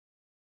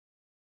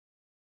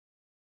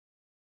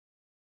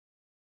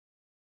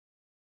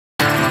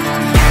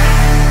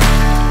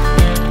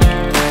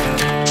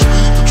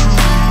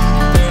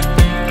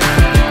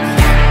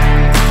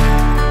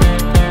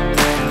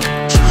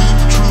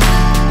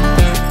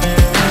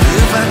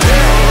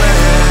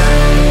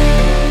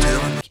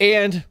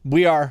And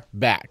we are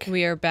back.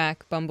 We are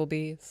back,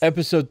 bumblebees.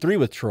 Episode 3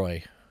 with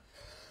Troy.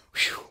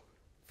 Whew.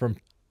 From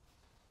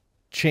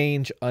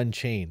Change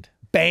Unchained.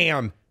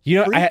 Bam. You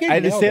know, I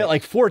had to say it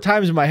like 4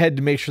 times in my head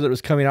to make sure that it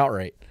was coming out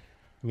right.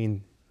 I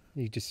mean,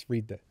 you just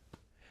read the...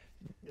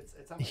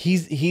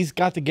 He's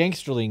got the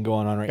gangster lean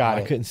going on right now.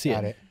 I couldn't see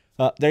it.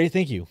 There you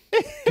thank you.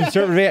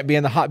 Conservative Ant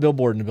being the hot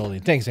billboard in the building.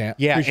 Thanks, Ant.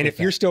 Yeah, Appreciate and if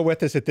that. you're still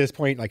with us at this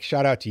point, like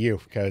shout out to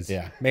you because,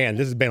 man,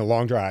 this has been a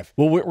long drive.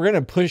 Well, we're going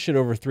to push it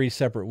over 3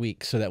 separate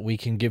weeks so that we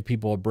can give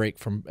people a break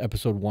from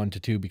episode 1 to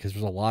 2 because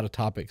there's a lot of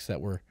topics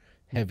that were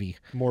heavy.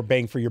 More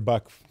bang for your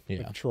buck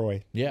with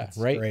Troy. Yeah, That's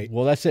right? Great.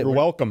 Well, that's it. You're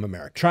welcome,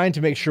 America. Trying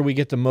to make sure we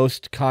get the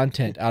most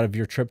content out of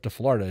your trip to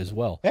Florida as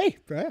well. Hey,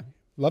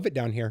 love it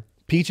down here.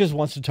 Peaches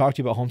wants to talk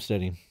to you about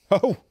homesteading.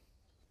 Oh,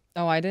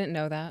 I didn't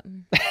know that.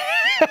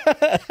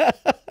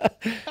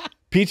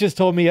 Peaches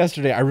told me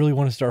yesterday, I really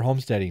want to start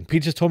homesteading.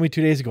 Peaches told me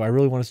 2 days ago, I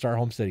really want to start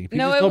homesteading.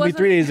 Peaches told me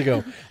 3 days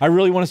ago, I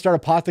really want to start a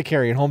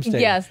apothecary and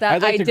homesteading. Yes, that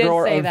I'd like to did grow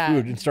our say own that.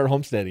 food and start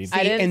homesteading.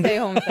 I didn't say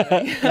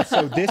homesteading.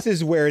 So this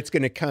is where it's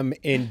going to come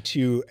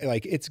into,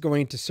 like, it's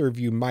going to serve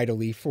you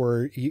mightily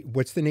for,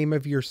 what's the name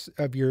of your...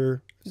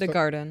 The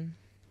garden.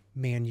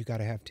 Man, you got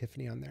to have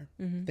Tiffany on there.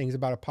 Things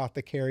about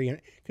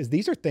apothecary. Because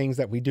these are things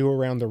that we do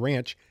around the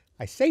ranch.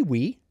 I say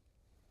we,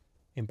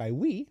 and by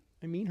we,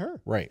 I mean her.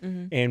 Right.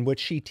 And what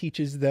she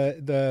teaches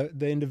the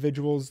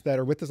individuals that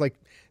are with us, like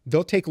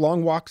they'll take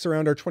long walks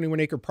around our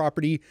 21-acre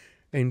property.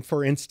 And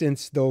for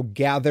instance, they'll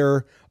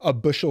gather a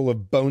bushel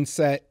of bone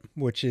set,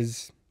 which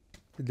is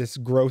this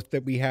growth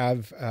that we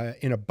have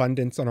in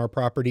abundance on our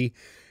property,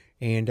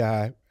 and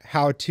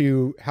how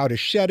to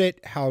shed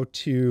it, how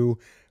to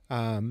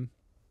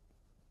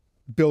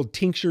build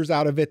tinctures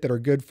out of it that are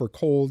good for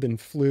cold and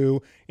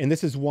flu. And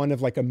this is one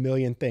of like a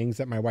million things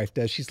that my wife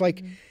does. She's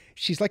like,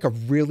 she's like a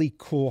really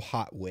cool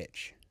hot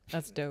witch.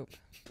 That's dope.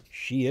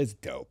 She is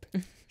dope.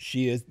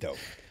 She is dope.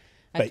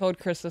 I told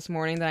Chris this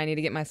morning that I need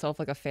to get myself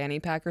like a fanny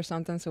pack or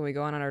something so when we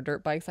go on our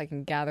dirt bikes, I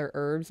can gather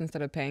herbs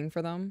instead of paying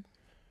for them.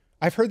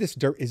 I've heard this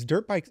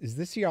dirt bikes. Is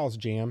this y'all's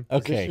jam?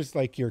 Okay. Is this just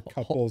like your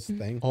couple's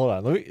thing? Hold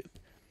on.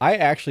 I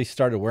actually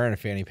started wearing a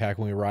fanny pack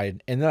when we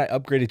ride, and then I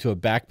upgraded to a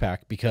backpack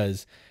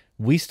because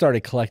we started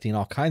collecting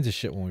all kinds of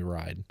shit when we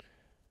ride.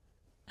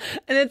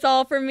 And it's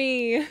all for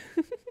me.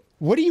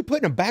 What do you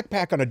put in a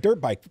backpack on a dirt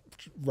bike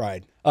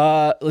ride?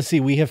 Let's see.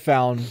 We have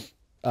found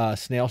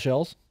snail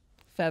shells.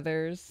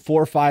 Feathers.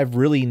 4 or 5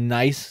 really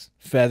nice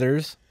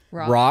feathers.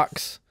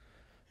 Rocks.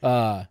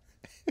 Rocks.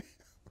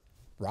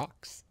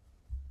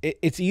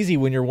 It's easy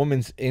when your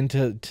woman's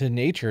into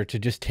nature to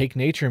just take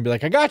nature and be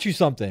like, I got you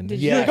something. Did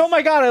She's you- like, oh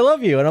my God, I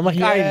love you. And I'm like,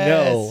 I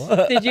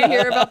know. Did you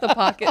hear about the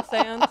pocket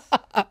sands?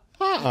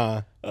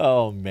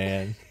 Oh,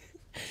 man.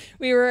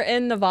 We were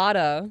in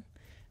Nevada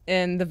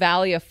in the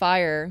Valley of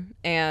Fire,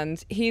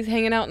 and he's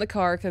hanging out in the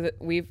car because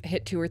we've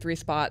hit 2 or 3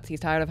 spots. He's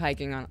tired of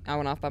hiking. I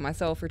went off by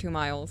myself for 2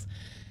 miles.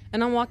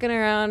 And I'm walking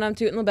around, I'm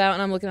tooting about,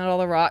 and I'm looking at all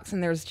the rocks,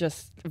 and there's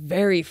just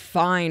very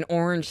fine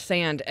orange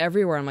sand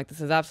everywhere. I'm like, this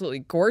is absolutely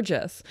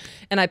gorgeous.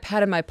 And I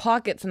patted my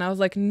pockets, and I was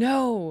like,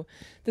 no,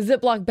 the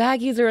Ziploc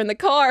baggies are in the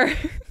car.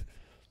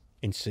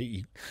 And so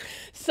you...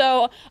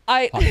 So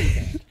I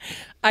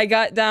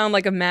got down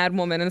like a mad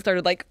woman and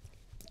started like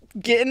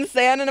getting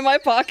sand into my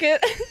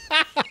pocket.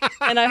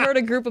 And I heard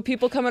a group of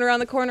people coming around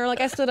the corner. Like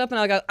I stood up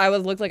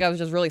and looked like I was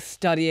just really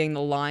studying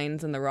the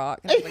lines in the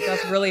rock. I was like,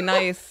 that's really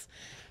nice.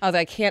 I was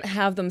like, I can't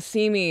have them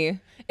see me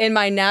in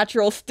my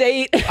natural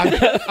state.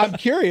 I'm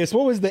curious.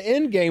 What was the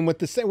end game with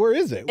the sand? Where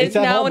is it? It's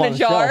at now home in on a the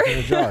shelf, jar, in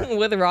a jar.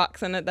 with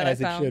rocks in it that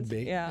As I it found. should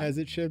be. Yeah. As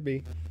it should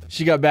be.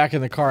 She got back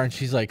in the car and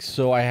she's like,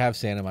 so I have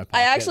sand in my pocket.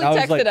 I actually And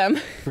was texted like, him.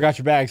 Forgot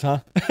your bags,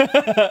 huh?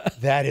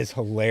 That is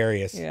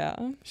hilarious. Yeah.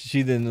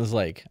 She then was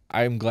like,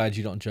 I'm glad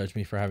you don't judge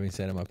me for having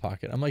sand in my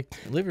pocket. I'm like,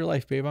 live your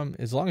life, babe.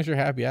 As long as you're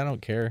happy, I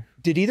don't care.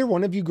 Did either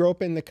one of you grow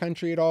up in the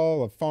country at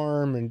all? A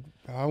farm and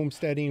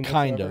homesteading?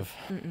 Kind whatsoever?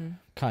 of.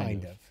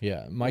 Kind of.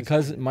 Yeah. My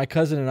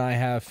cousin and I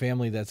have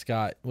family that's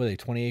got,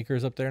 20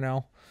 acres up there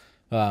now?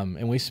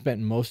 And we spent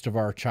most of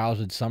our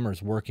childhood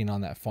summers working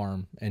on that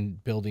farm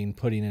and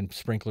putting in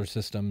sprinkler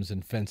systems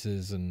and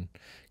fences and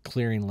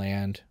clearing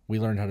land. We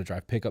learned how to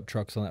drive pickup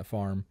trucks on that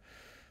farm.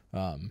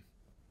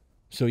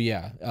 So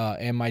yeah.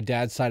 And my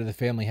dad's side of the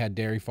family had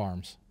dairy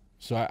farms.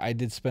 So I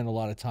did spend a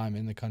lot of time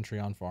in the country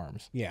on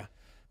farms. Yeah.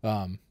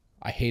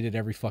 I hated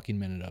every fucking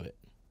minute of it.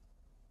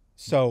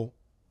 So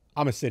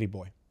I'm a city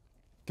boy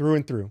through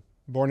and through.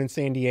 Born in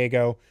San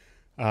Diego.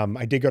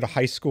 I did go to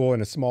high school in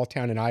a small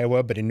town in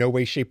Iowa, but in no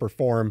way, shape, or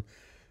form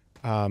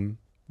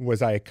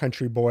was I a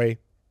country boy.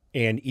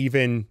 And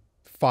even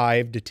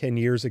 5 to 10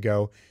 years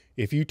ago,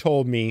 if you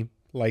told me,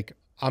 like,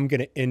 I'm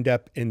going to end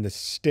up in the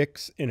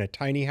sticks in a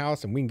tiny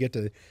house and we can get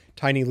to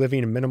tiny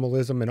living and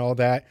minimalism and all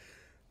that,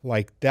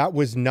 like, that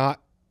was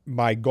not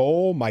my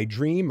goal, my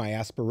dream, my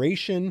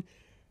aspiration.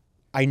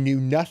 I knew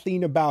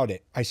nothing about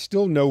it. I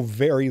still know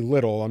very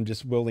little. I'm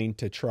just willing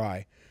to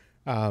try.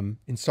 And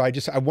so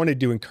I wanted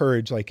to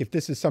encourage, like, if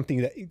this is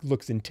something that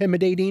looks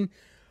intimidating,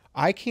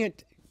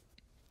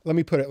 let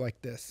me put it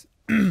like this.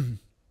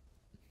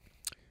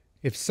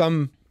 If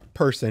some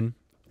person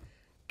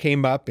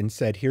came up and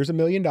said, here's $1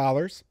 million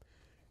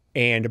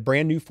and a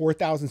brand new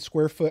 4,000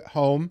 square foot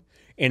home,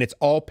 and it's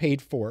all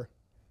paid for.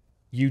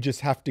 You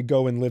just have to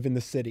go and live in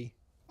the city.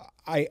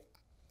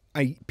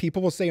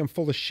 People will say I'm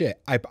full of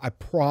shit. I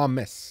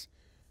promise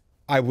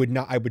I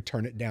would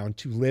turn it down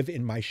to live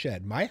in my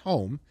shed. My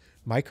home,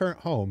 my current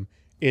home,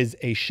 is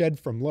a shed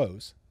from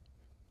Lowe's.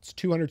 It's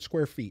 200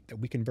 square feet that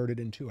we converted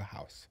into a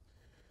house.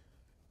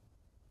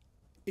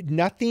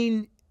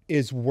 Nothing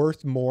is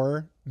worth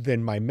more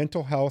than my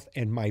mental health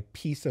and my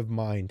peace of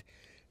mind.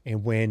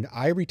 And when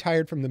I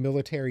retired from the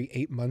military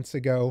 8 months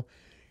ago,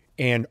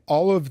 and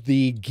all of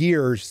the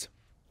gears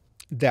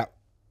that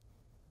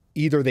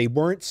either they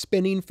weren't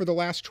spinning for the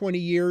last 20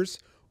 years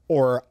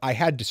or I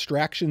had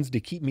distractions to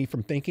keep me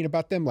from thinking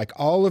about them, like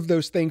all of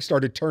those things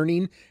started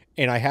turning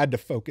and I had to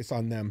focus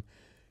on them.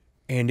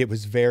 And it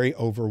was very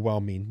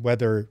overwhelming,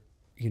 whether,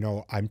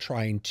 I'm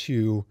trying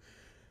to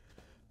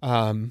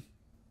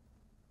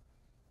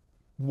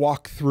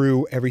walk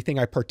through everything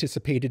I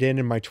participated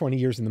in my 20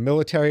 years in the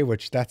military,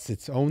 which that's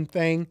its own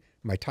thing.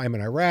 My time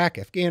in Iraq,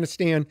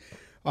 Afghanistan,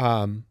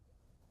 and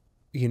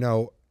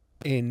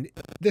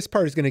this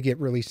part is going to get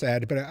really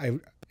sad, but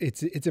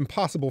it's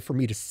impossible for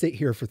me to sit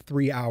here for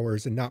 3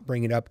 hours and not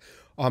bring it up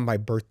on my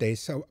birthday.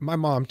 So my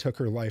mom took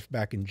her life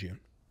back in June.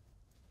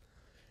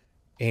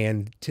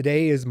 And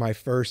today is my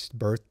first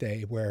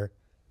birthday where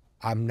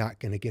I'm not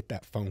going to get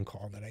that phone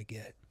call that I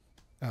get.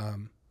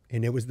 And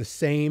it was the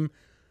same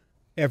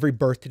every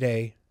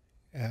birthday.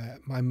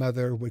 My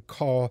mother would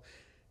call.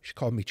 She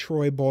called me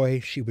Troy Boy.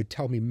 She would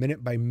tell me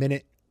minute by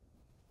minute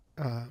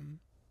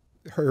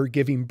her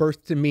giving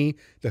birth to me,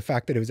 the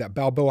fact that it was at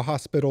Balboa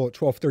Hospital at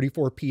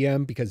 12:34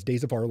 p.m. because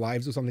Days of Our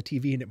Lives was on the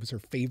TV and it was her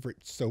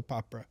favorite soap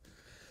opera.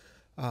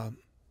 And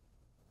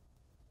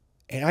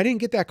I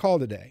didn't get that call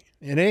today,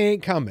 and it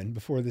ain't coming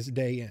before this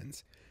day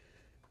ends.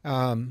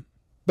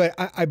 But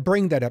I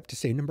bring that up to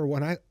say, number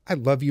one, I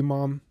love you,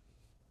 Mom.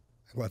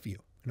 I love you,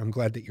 and I'm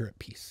glad that you're at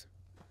peace.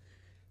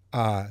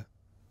 But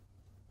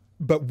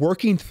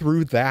working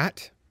through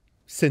that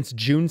since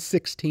June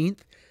 16th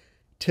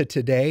to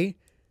today,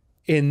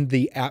 in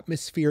the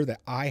atmosphere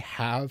that I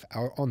have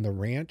out on the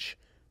ranch,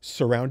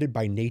 surrounded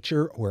by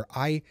nature, where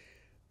I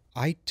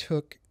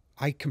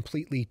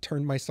completely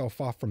turned myself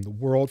off from the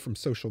world, from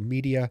social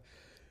media,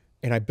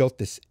 and I built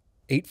this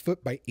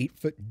 8-foot by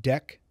 8-foot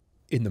deck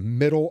in the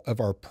middle of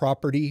our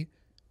property,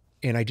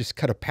 and I just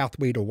cut a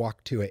pathway to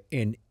walk to it.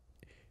 And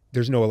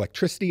there's no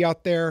electricity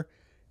out there.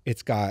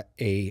 It's got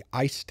a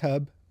ice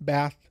tub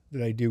bath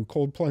that I do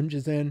cold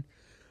plunges in.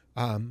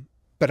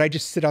 But I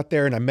just sit out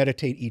there and I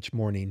meditate each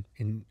morning,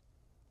 and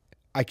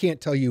I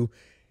can't tell you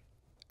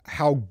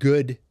how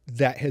good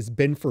that has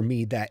been for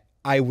me, that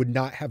I would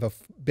not have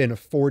been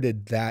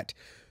afforded that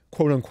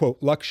quote unquote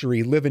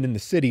luxury living in the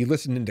city,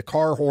 listening to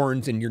car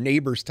horns and your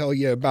neighbors tell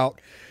you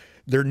about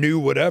their new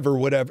whatever,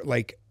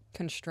 like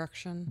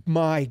construction.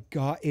 My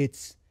God,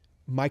 it's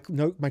my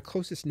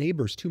closest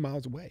neighbor's 2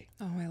 miles away.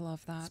 Oh, I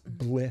love that. It's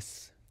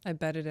bliss. I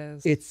bet it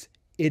is.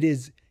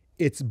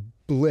 It's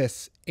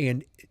bliss.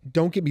 And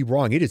don't get me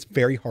wrong, it is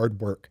very hard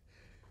work.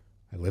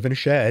 I live in a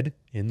shed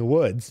in the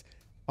woods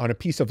on a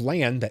piece of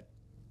land that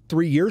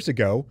 3 years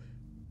ago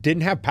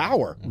didn't have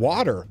power,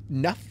 water,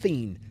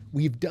 nothing.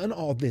 We've done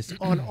all this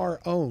on our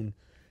own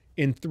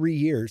in 3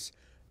 years.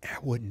 I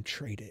wouldn't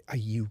trade it.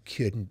 You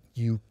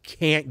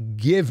can't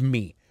give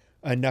me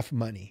enough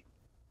money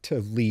to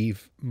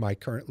leave my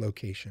current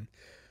location.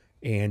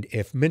 And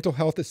if mental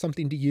health is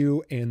something to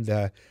you and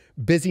the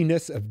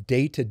busyness of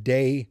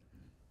day-to-day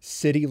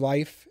city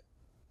life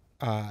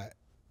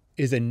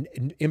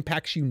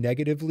impacts you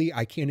negatively,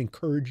 I can't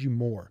encourage you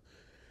more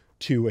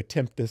to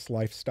attempt this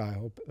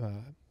lifestyle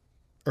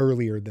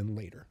earlier than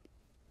later.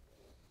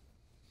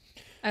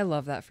 I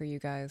love that for you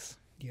guys.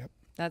 Yep.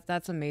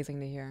 That's amazing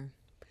to hear.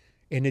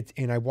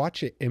 And I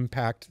watch it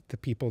impact the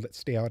people that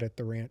stay out at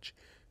the ranch,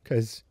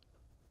 because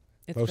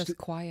it's just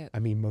quiet. I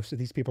mean, most of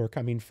these people are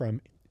coming from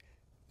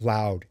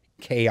loud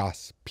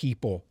chaos,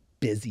 people,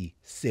 busy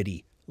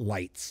city,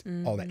 lights,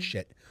 all that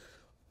shit.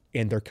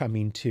 And they're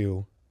coming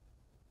to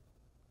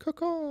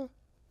caw,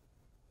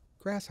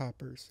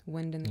 grasshoppers,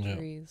 wind in the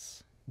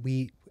trees.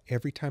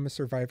 Every time a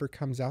survivor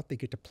comes out, they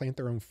get to plant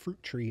their own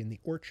fruit tree in the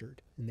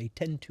orchard, and they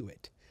tend to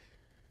it.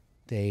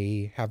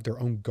 They have their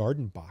own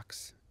garden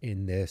box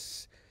in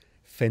this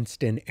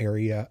fenced in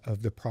area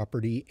of the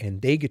property,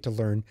 and they get to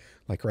learn,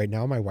 like right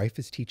now, my wife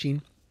is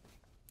teaching,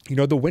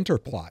 the winter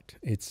plot.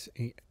 It's,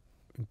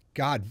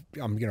 God,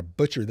 I'm going to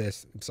butcher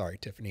this. I'm sorry,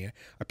 Tiffany.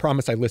 I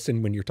promise I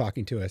listen when you're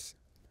talking to us.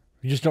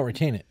 You just don't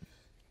retain it.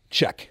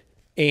 Check.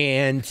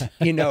 And,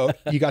 you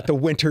got the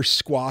winter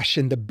squash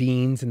and the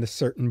beans and the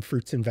certain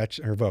fruits and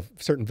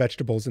certain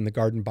vegetables in the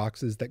garden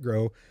boxes that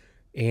grow.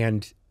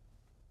 And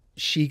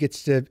she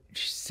gets to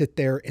sit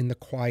there in the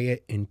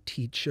quiet and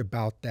teach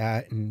about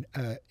that. And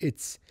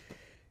it's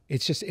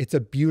a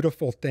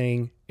beautiful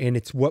thing. And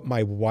it's what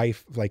my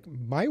wife,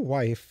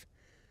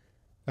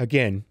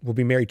 again, will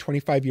be married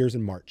 25 years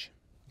in March.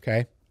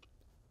 Okay.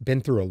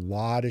 Been through a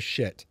lot of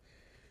shit.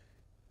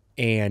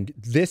 And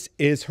this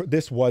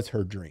was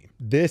her dream.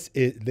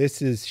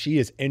 She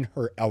is in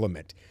her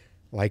element.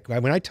 Like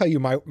when I tell you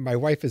my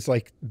wife is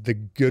like the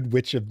good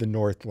witch of the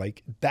North,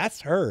 like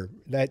that's her.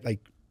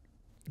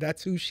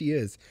 That's who she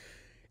is.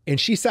 And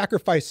she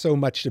sacrificed so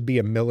much to be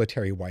a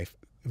military wife.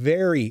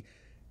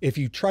 If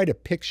you try to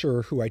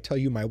picture who I tell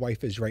you my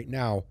wife is right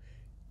now,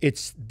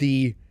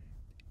 I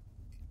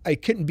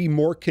couldn't be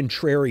more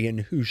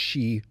contrarian who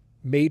she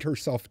made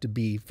herself to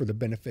be for the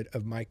benefit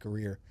of my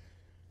career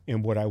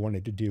and what I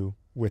wanted to do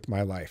with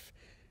my life.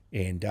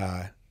 And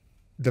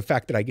the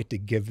fact that I get to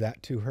give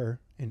that to her,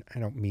 and I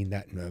don't mean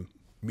that in a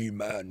me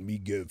man, me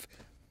give.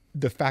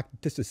 The fact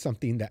that this is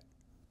something that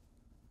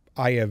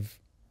I have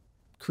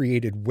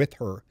created with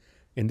her,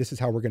 and this is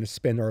how we're going to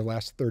spend our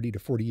last 30 to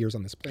 40 years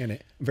on this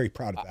planet. I'm very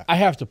proud of that. I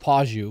have to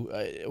pause you.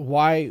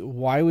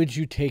 Why would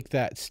you take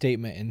that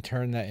statement and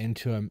turn that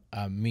into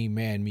a me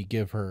man, me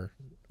give her,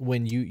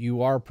 when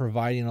you are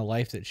providing a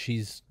life that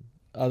she's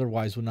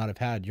otherwise would not have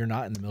had? You're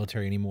not in the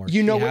military anymore.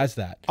 She has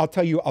that. I'll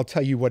tell you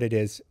what it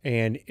is.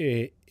 And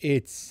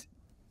it's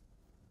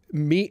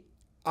me.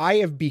 I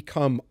have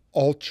become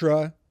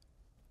ultra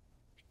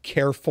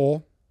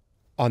careful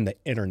on the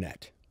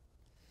internet.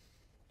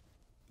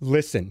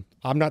 Listen,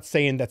 I'm not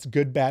saying that's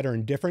good, bad, or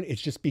indifferent.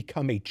 It's just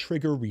become a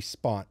trigger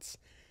response.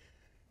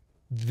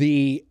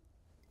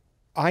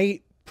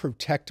 I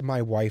protect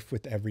my wife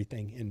with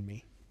everything in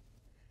me.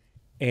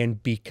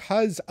 And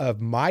because of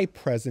my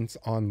presence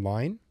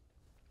online,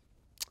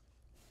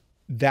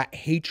 that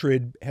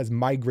hatred has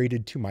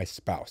migrated to my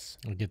spouse.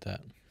 I get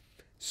that.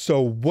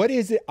 So what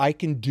is it I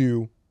can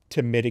do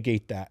to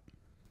mitigate that?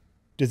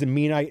 Do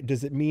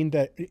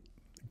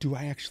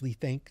I actually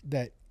think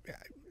that,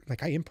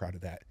 like, I am proud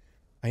of that.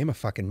 I am a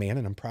fucking man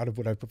and I'm proud of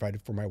what I've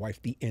provided for my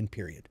wife, the end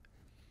period.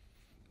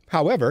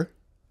 However,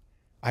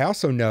 I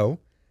also know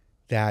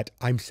that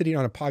I'm sitting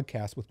on a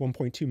podcast with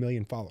 1.2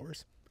 million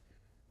followers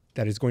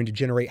that is going to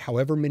generate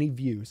however many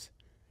views.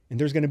 And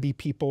there's going to be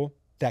people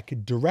that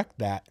could direct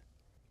that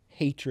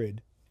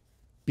hatred,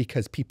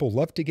 because people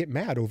love to get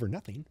mad over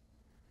nothing,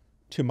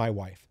 to my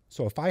wife.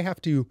 So if I have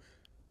to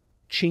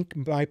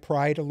chink my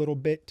pride a little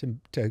bit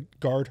to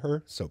guard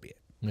her, so be it.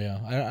 Yeah,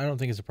 I don't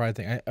think it's a pride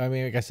thing. I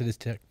mean, I guess it is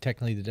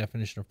technically the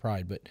definition of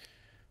pride, but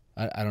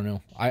I don't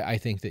know. I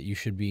think that you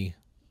should be,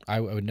 I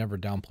would never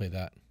downplay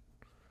that.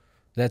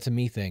 That's a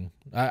me thing.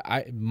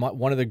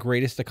 One of the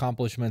greatest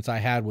accomplishments I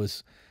had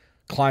was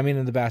climbing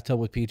in the bathtub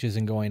with Peaches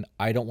and going,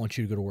 I don't want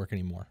you to go to work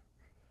anymore.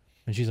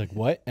 And she's like,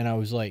 what? And I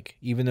was like,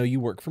 even though you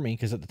work for me,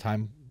 because at the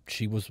time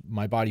she was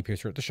my body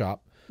piercer at the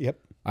shop. Yep.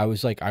 I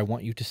was like, I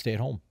want you to stay at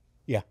home.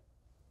 Yeah.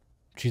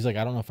 She's like,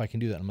 I don't know if I can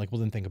do that. I'm like,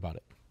 well, then think about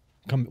it.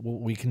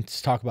 We can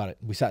talk about it.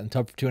 We sat in the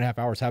tub for 2.5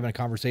 hours having a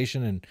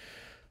conversation, and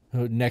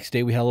next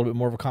day we had a little bit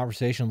more of a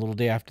conversation. A little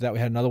day after that, we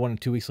had another one,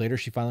 and 2 weeks later,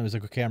 she finally was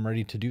like, okay, I'm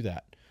ready to do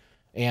that.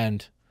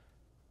 And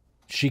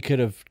she could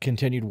have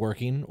continued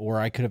working, or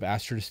I could have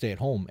asked her to stay at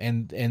home.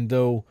 And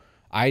though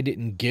I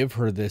didn't give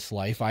her this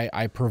life,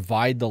 I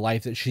provide the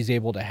life that she's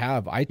able to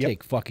have. I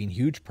take fucking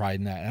huge pride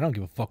in that. I don't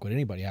give a fuck what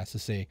anybody has to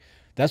say.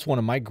 That's one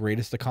of my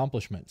greatest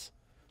accomplishments.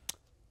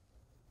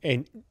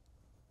 And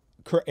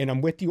I'm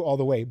with you all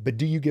the way, but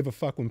do you give a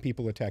fuck when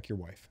people attack your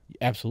wife?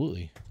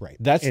 Absolutely. Right.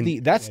 That's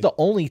the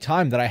only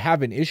time that I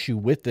have an issue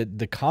with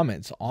the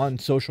comments on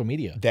social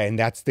media. Then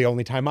that's the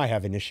only time I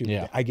have an issue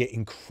with it. I get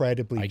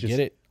incredibly get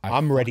it.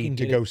 I'm ready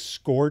to go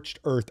scorched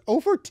earth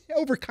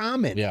over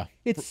comment. Yeah.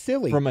 It's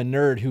silly. From a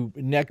nerd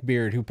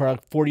neckbeard who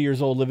probably 40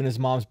 years old, living in his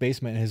mom's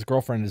basement, and his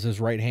girlfriend is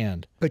his right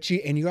hand. But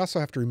you also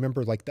have to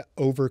remember, like, the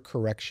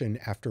overcorrection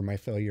after my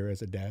failure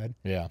as a dad.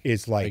 Yeah.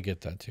 Is like, I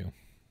get that too.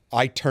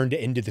 I turned it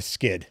into the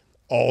skid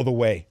all the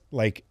way.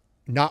 Like,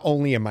 not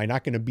only am I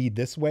not going to be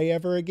this way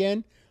ever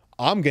again,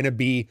 I'm going to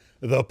be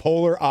the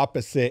polar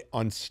opposite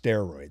on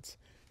steroids.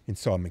 And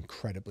so I'm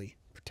incredibly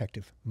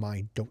protective.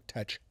 Mine, don't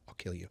touch, I'll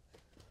kill you.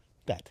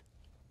 That.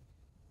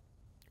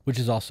 Which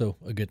is also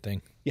a good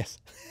thing. Yes.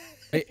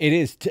 It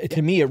is.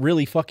 To me, it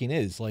really fucking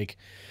is. Like,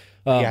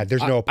 yeah,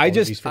 there's no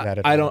apologies for that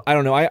at all. I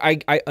don't know.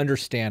 I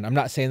understand. I'm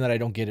not saying that I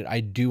don't get it.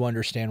 I do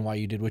understand why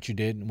you did what you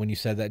did. When you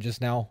said that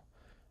just now,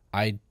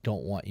 I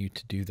don't want you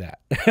to do that.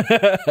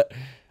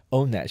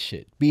 Own that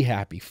shit. Be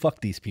happy.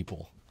 Fuck these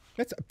people.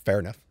 That's fair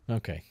enough.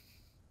 Okay.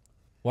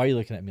 Why are you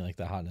looking at me like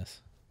that,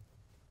 Hotness?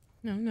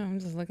 No, I'm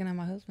just looking at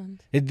my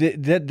husband.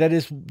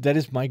 That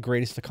is my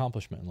greatest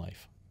accomplishment in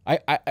life.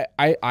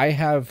 I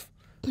have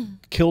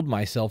killed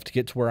myself to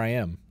get to where I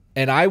am.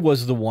 And I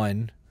was the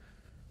one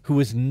who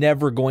was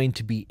never going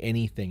to be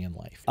anything in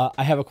life.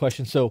 I have a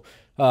question. So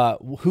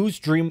whose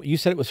dream, you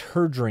said it was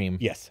her dream.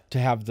 Yes. To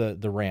have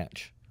the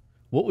ranch.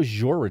 What was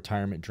your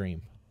retirement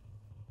dream?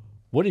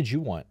 What did you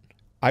want?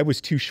 I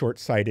was too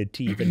short-sighted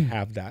to even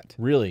have that.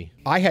 Really?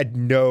 I had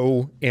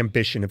no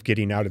ambition of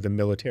getting out of the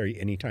military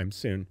anytime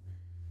soon.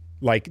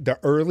 Like, the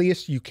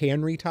earliest you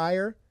can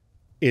retire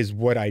is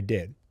what I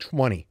did.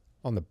 20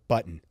 on the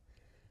button.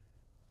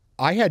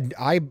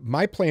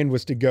 My plan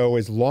was to go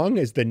as long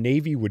as the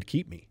Navy would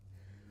keep me.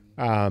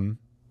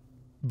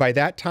 By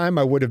that time,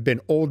 I would have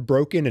been old,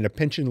 broken, and a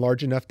pension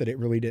large enough that it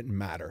really didn't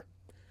matter.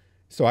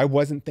 So I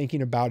wasn't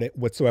thinking about it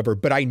whatsoever.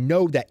 But I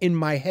know that in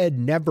my head,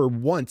 never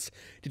once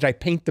did I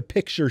paint the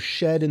picture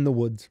shed in the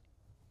woods.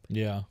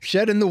 Yeah.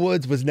 Shed in the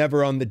woods was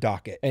never on the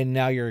docket. And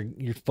now you're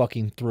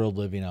fucking thrilled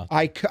living out there.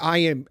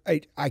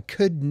 I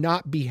could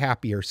not be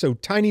happier. So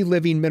tiny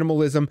living,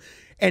 minimalism,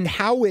 and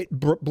how it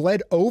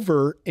bled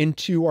over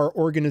into our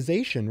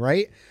organization,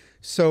 right?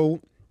 So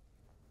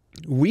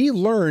we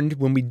learned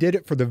when we did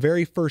it for the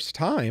very first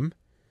time,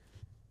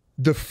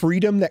 the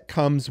freedom that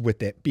comes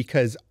with it,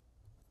 because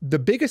the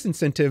biggest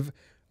incentive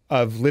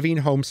of living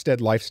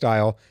homestead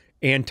lifestyle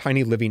and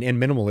tiny living and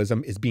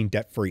minimalism is being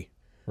debt free.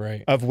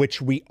 Right. Of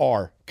which we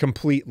are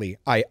completely.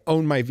 I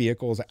own my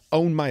vehicles. I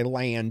own my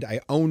land. I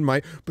own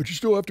my, but you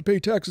still have to pay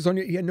taxes on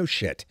your, yeah, no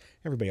shit.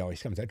 Everybody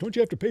always comes out, don't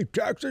you have to pay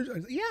taxes? I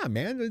say, yeah,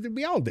 man,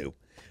 we all do.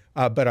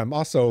 But I'm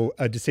also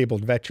a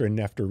disabled veteran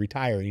after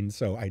retiring,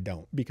 so I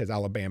don't, because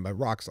Alabama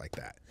rocks like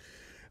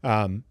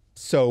that.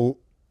 So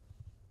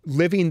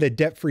living the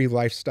debt-free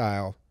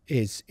lifestyle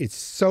is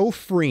so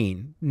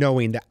freeing,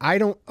 knowing that I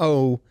don't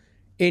owe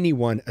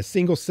anyone a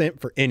single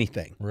cent for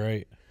anything.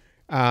 Right.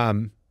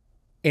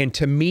 And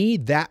to me,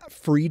 that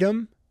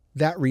freedom,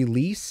 that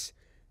release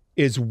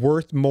is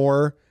worth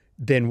more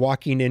than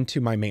walking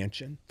into my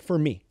mansion for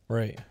me.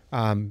 Right.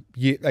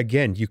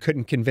 You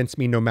couldn't convince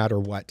me no matter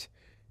what,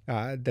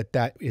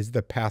 that is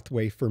the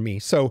pathway for me.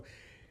 So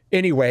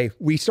anyway,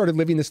 we started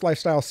living this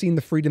lifestyle, seeing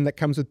the freedom that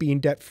comes with being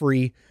debt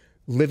free,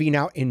 living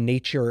out in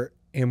nature.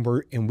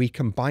 And we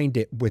combined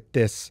it with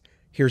this,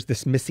 here's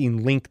this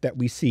missing link that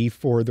we see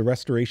for the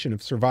restoration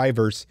of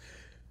survivors.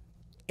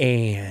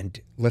 And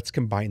let's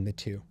combine the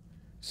two.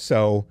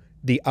 So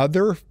the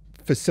other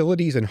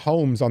facilities and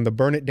homes on the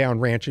Burn It Down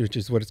Ranch, which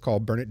is what it's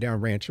called, Burn It Down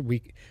Ranch,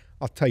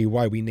 I'll tell you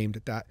why we named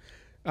it that,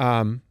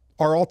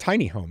 are all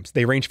tiny homes.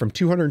 They range from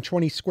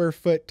 220 square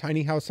foot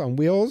tiny house on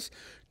wheels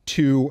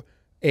to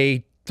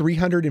a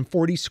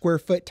 340 square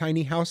foot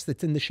tiny house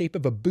that's in the shape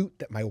of a boot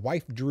that my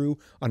wife drew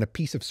on a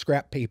piece of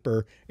scrap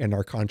paper and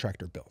our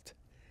contractor built.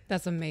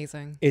 That's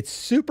amazing. It's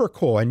super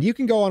cool. And you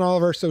can go on all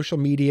of our social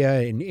media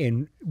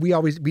and we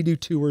do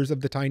tours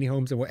of the tiny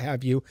homes and what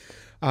have you.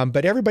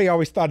 But everybody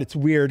always thought it's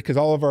weird because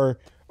all of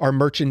our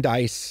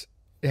merchandise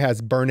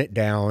has Burn It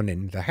Down,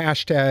 and the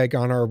hashtag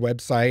on our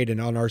website and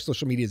on our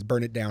social media is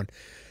Burn It Down.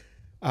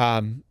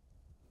 And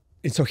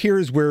so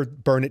here's where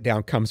Burn It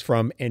Down comes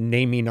from, and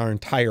naming our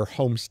entire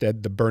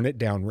homestead the Burn It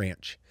Down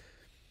Ranch.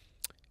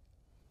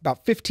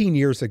 About 15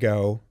 years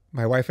ago,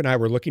 my wife and I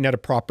were looking at a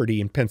property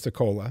in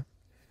Pensacola.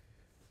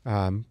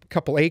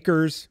 Couple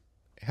acres,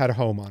 had a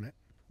home on it,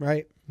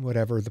 right?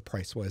 Whatever the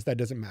price was, that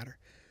doesn't matter.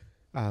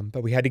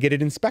 But we had to get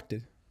it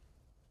inspected.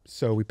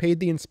 So we paid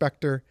the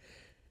inspector,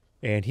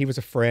 and he was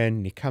a friend,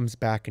 and he comes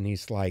back and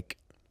he's like,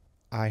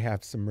 I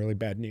have some really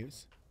bad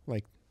news.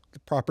 Like, the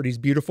property's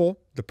beautiful.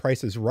 The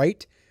price is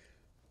right.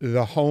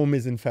 The home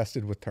is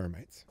infested with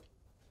termites.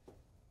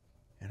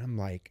 And I'm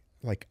like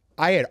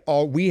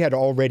we had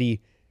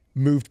already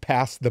moved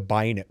past the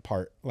buying it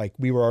part. Like,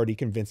 we were already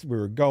convinced we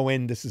were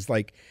going, this is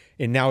like,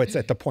 and now it's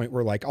at the point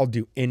where like, I'll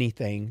do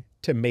anything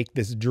to make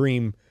this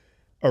dream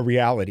a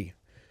reality.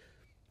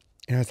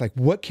 And I was like,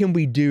 what can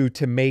we do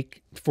to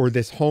make for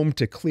this home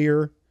to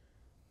clear?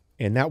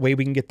 And that way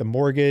we can get the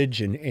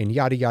mortgage and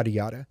yada, yada,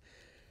 yada.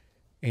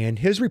 And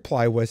his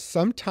reply was,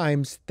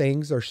 sometimes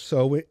things are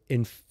so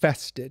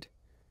infested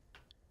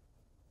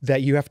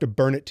that you have to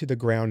burn it to the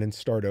ground and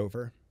start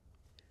over.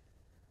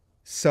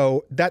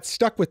 So that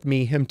stuck with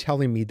me, him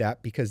telling me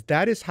that, because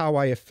that is how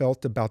I have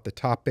felt about the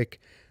topic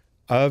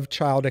of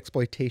child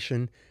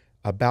exploitation,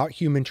 about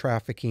human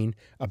trafficking,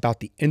 about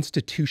the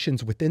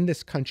institutions within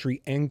this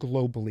country and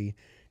globally,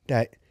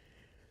 that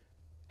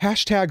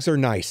hashtags are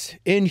nice,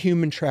 in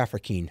human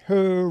trafficking,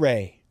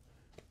 hooray.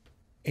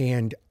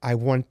 And I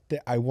want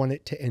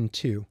it to end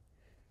too.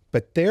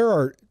 But there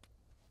are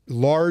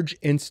large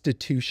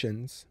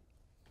institutions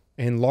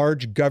and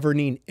large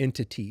governing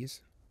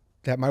entities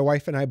that my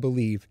wife and I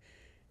believe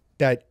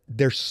that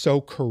they're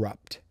so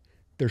corrupt,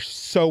 they're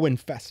so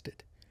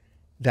infested,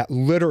 that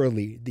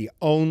literally the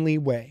only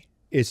way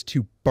is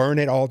to burn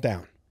it all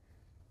down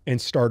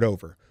and start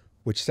over,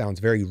 which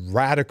sounds very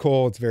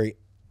radical. It's very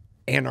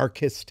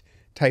anarchist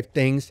type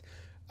things.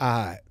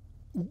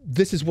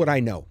 This is what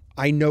I know.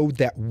 I know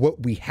that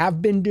what we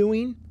have been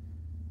doing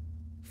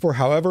for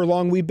however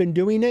long we've been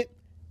doing it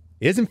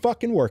isn't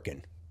fucking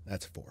working.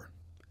 That's 4.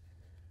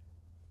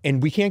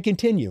 And we can't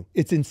continue.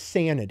 It's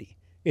insanity.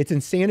 It's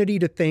insanity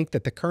to think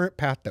that the current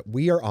path that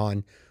we are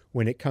on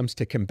when it comes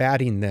to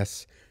combating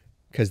this,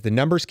 because the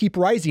numbers keep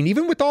rising,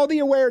 even with all the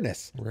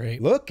awareness.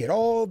 Right. Look at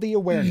all the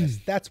awareness.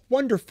 That's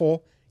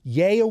wonderful.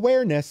 Yay,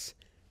 awareness.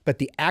 But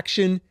the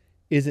action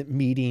isn't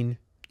meeting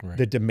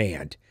the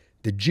demand.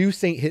 The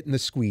juice ain't hitting the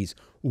squeeze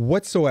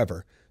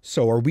whatsoever.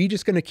 So are we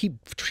just going to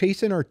keep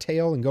chasing our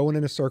tail and going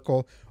in a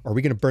circle? Or are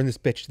we going to burn this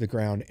bitch to the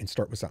ground and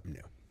start with something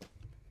new?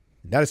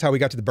 And that is how we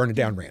got to the Burn It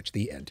Down Ranch,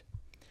 the end.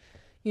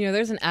 You know,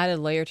 there's an added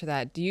layer to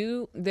that.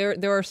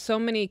 There are so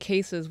many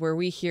cases where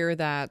we hear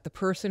that the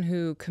person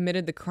who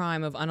committed the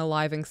crime of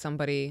unaliving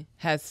somebody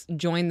has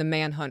joined the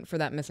manhunt for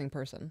that missing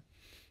person.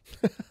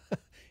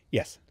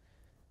 Yes.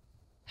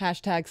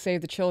 hashtag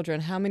save the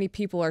children. How many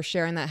people are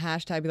sharing that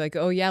hashtag? Be like,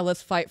 oh yeah,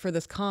 let's fight for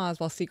this cause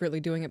while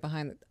secretly doing it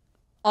behind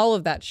all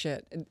of that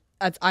shit.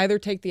 It's either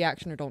take the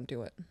action or don't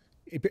do it.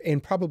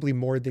 And probably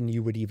more than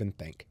you would even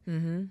think.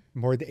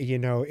 More than, you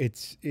know,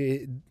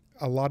 a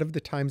lot of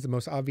the times the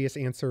most obvious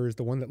answer is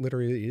the one that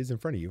literally is in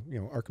front of you, you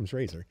know, Occam's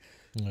razor.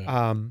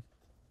 Yeah.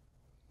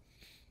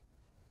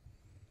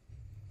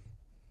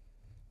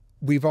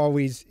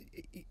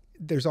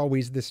 There's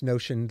always this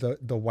notion,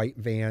 the white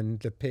van,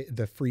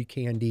 the free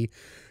candy,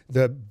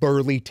 the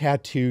burly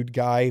tattooed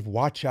guy,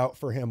 watch out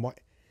for him.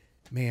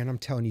 Man, I'm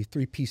telling you,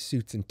 3-piece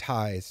suits and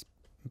ties,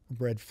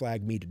 red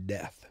flag me to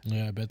death.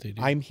 Yeah, I bet they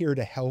do. I'm here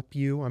to help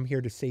you. I'm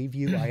here to save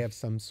you. I have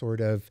some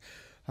sort of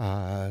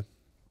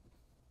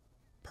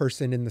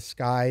person in the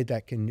sky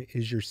that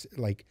is your,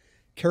 like,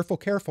 careful.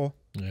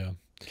 Yeah.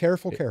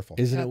 Careful.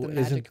 Isn't the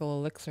magical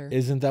elixir?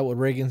 Isn't that what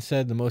Reagan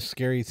said? The most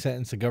scary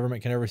sentence the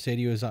government can ever say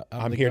to you is,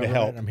 I'm here to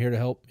help. I'm here to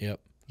help. Yep.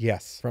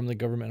 Yes. From the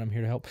government, I'm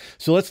here to help.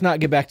 So let's not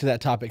get back to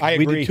that topic. I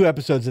agree. We did 2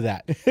 episodes of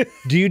that.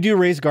 Do you do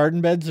raised garden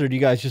beds, or do you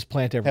guys just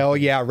plant everything? Hell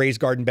yeah, raised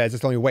garden beds.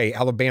 It's the only way.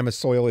 Alabama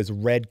soil is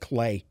red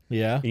clay.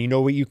 Yeah. And you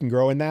know what you can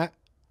grow in that?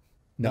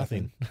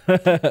 Nothing.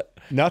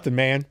 Nothing,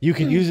 man. You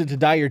can use it to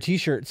dye your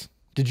T-shirts.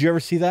 Did you ever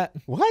see that?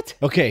 What?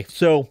 Okay,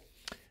 so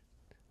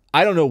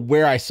I don't know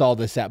where I saw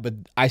this at, but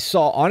I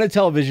saw on a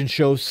television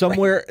show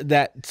somewhere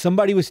that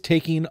somebody was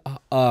taking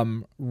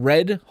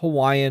red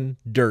Hawaiian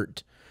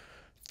dirt,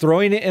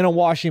 throwing it in a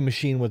washing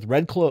machine with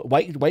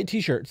white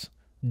T-shirts,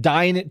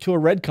 dyeing it to a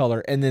red color,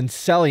 and then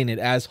selling it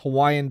as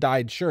Hawaiian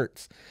dyed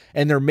shirts.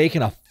 And they're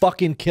making a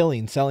fucking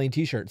killing selling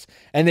T-shirts.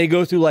 And they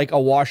go through like a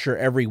washer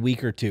every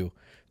week or 2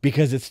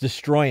 because it's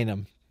destroying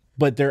them.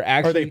 But they're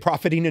actually... Are they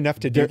profiting enough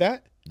to do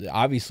that?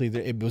 Obviously,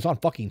 it was on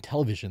fucking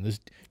television.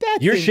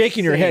 You're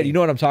shaking your head. You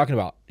know what I'm talking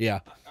about. Yeah.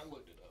 I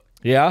looked it up.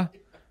 Yeah?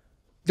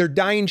 They're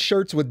dyeing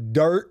shirts with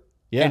dirt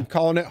and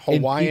calling it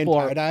Hawaiian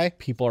tie-dye?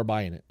 People are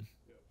buying it.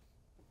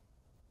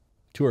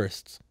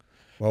 Tourists.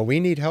 Well, we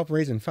need help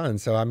raising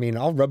funds. So, I mean,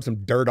 I'll rub some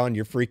dirt on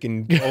your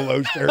freaking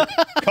polo shirt.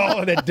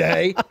 Call it a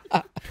day.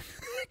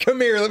 Come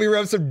here. Let me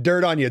rub some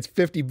dirt on you. It's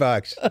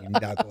 $50, you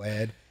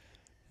knucklehead.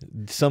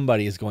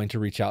 Somebody is going to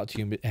reach out to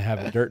you and have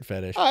a dirt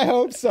fetish. I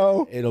hope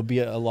so. It'll be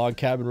a log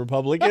cabin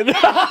Republican.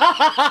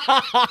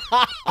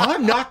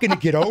 I'm not going to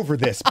get over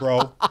this,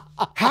 bro.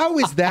 How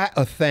is that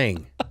a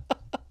thing?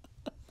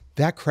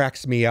 That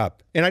cracks me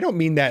up. And I don't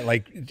mean that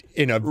like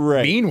in a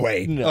mean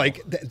way. No.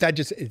 Like that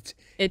just, it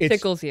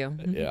tickles you.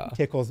 Yeah.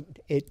 Tickles.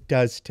 It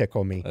does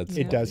tickle me.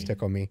 It does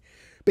tickle me.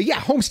 But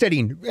yeah,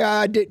 homesteading,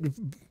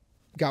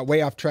 got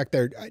way off track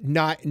there.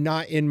 Not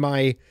in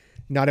my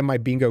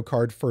bingo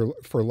card for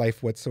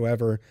life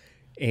whatsoever.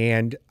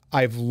 And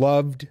I've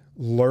loved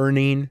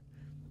learning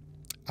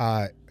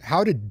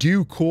how to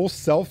do cool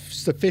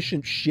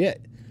self-sufficient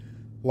shit.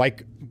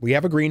 Like we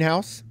have a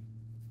greenhouse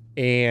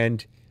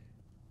and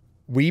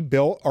we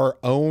built our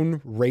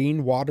own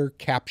rainwater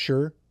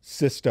capture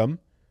system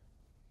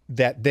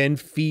that then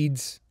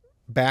feeds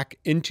back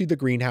into the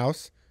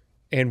greenhouse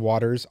and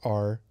waters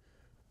our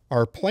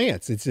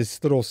plants. It's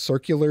this little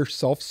circular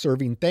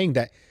self-serving thing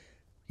that,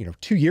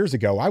 2 years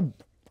ago, I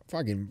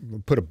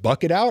fucking put a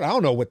bucket out. I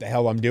don't know what the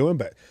hell I'm doing,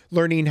 but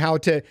learning how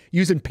to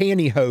using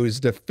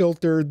pantyhose to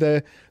filter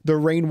the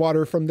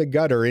rainwater from the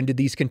gutter into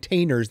these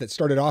containers that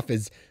started off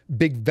as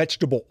big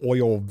vegetable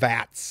oil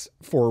vats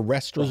for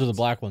restaurants. Those are the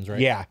black ones, right?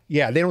 Yeah.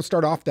 Yeah. They don't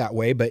start off that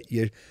way, but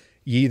you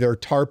either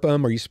tarp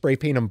them or you spray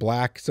paint them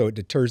black so it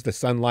deters the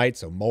sunlight,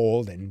 so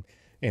mold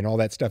and all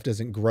that stuff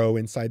doesn't grow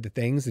inside the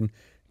things, and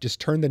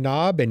just turn the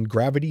knob and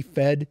gravity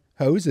fed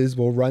hoses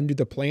will run to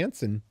the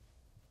plants and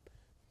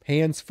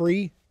hands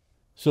free.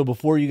 So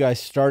before you guys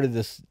started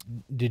this,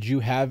 did you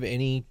have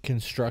any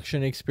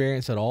construction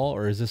experience at all,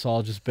 or has this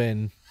all just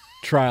been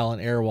trial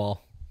and error?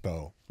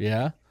 Bo.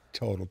 Yeah?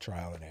 Total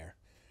trial and error.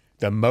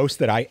 The most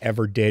that I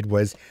ever did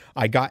was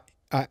I'm not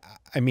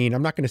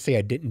going to say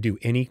I didn't do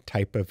any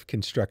type of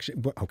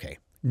construction. Okay.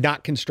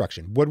 Not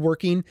construction.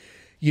 Woodworking.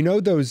 You know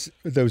those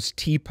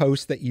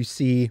T-posts that you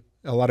see,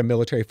 a lot of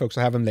military folks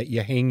will have them, that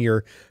you hang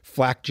your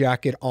flak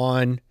jacket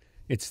on.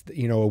 It's,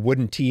 a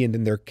wooden T and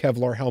then their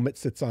Kevlar helmet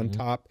sits on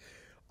top.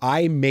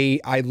 I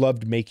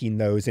loved making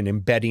those and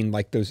embedding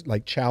like those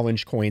like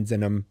challenge coins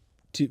in them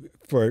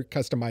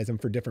customize them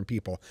for different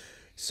people.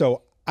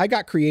 So I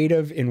got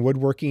creative in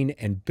woodworking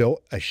and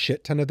built a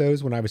shit ton of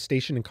those when I was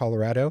stationed in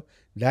Colorado.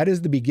 That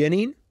is the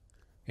beginning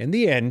and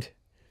the end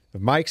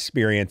of my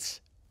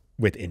experience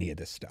with any of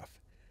this stuff.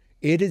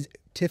 It is,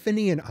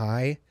 Tiffany and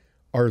I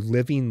are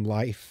living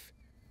life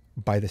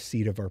by the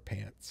seat of our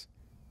pants.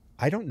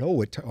 I don't know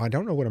what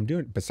I'm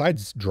doing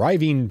besides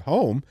driving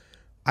home.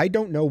 I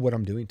don't know what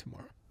I'm doing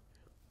tomorrow.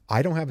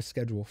 I don't have a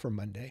schedule for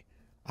Monday.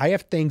 I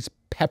have things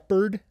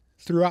peppered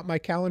throughout my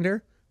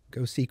calendar.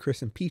 Go see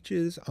Chris and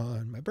Peaches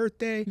on my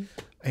birthday.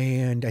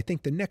 And I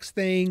think the next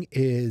thing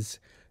is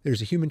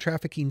there's a human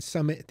trafficking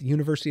summit at the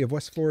University of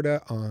West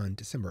Florida on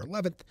December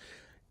 11th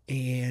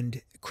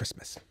and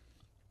Christmas.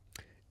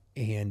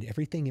 And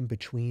everything in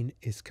between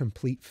is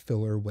complete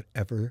filler,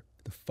 whatever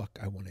the fuck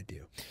I want to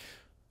do.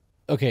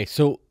 Okay,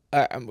 so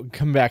I'm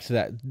coming back to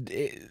that.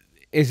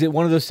 Is it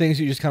one of those things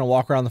you just kind of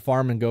walk around the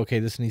farm and go, okay,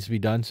 this needs to be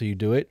done, so you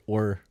do it?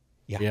 Or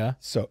yeah.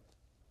 So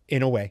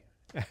in a way,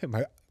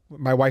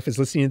 my wife is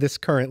listening to this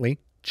currently,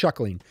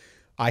 chuckling.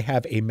 I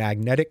have a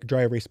magnetic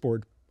dry erase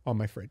board on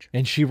my fridge.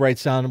 And she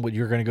writes down what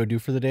you're going to go do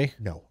for the day?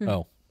 No.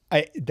 Oh.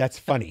 That's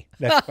funny.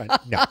 That's funny.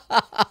 No.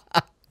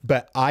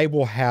 But I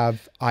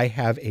have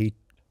a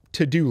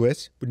to-do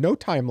list with no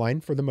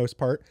timeline for the most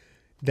part,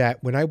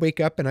 that when I wake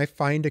up and I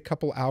find a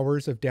couple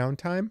hours of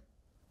downtime,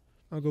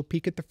 I'll go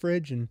peek at the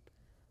fridge and,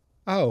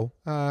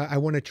 I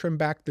want to trim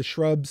back the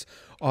shrubs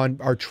on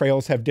our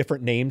trails, have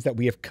different names that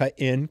we have cut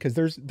in. Cause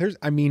it's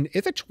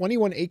a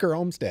 21-acre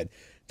homestead.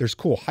 There's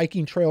cool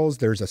hiking trails.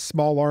 There's a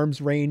small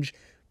arms range.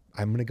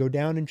 I'm going to go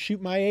down and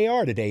shoot my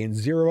AR today and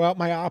zero out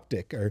my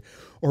optic or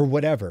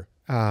whatever.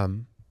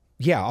 I'll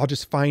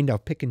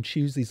pick and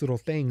choose these little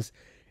things.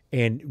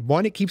 And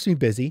one, it keeps me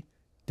busy.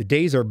 The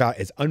days are about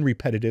as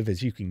unrepetitive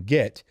as you can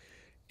get.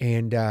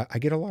 And I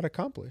get a lot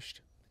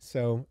accomplished.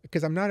 So,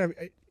 because I'm not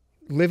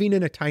living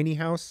in a tiny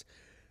house,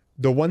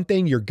 the one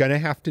thing you're going to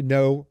have to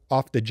know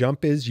off the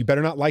jump is you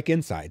better not like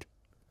inside.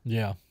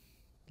 Yeah.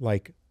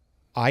 Like,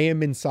 I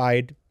am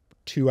inside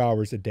 2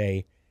 hours a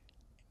day,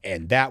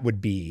 and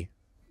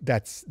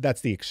that's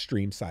the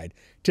extreme side.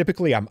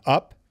 Typically, I'm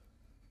up,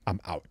 I'm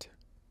out,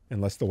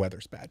 unless the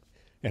weather's bad.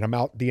 And I'm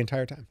out the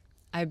entire time.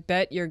 I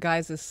bet your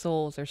guys'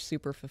 souls are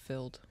super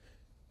fulfilled.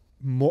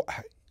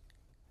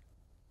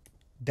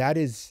 That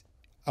is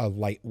a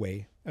light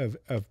way of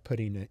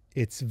putting it.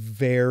 It's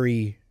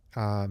very,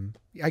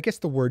 I guess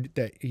the word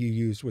that you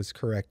used was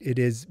correct. It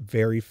is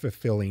very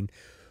fulfilling.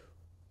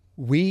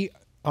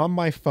 On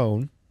my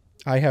phone,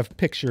 I have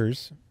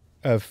pictures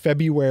of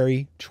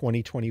February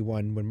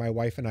 2021 when my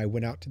wife and I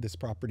went out to this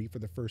property for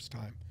the first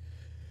time.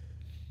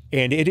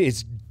 And it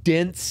is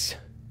dense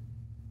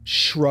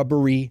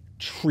shrubbery,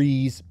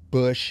 trees,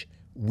 bush,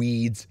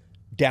 weeds,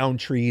 down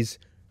trees,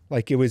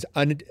 like it was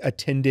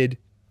unattended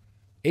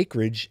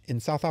acreage in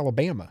South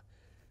Alabama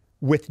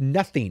with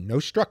nothing, no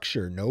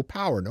structure, no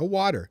power, no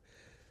water.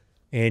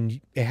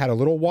 And it had a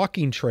little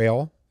walking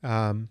trail,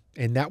 and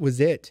that was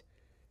it.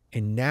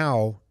 And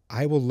now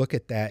I will look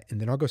at that,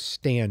 and then I'll go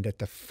stand at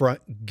the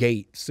front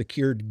gate,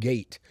 secured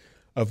gate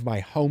of my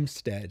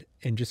homestead,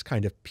 and just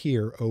kind of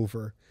peer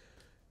over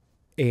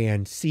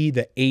and see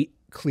the 8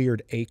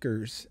 cleared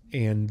acres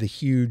and the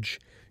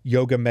huge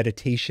yoga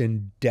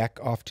meditation deck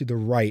off to the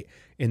right,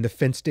 and the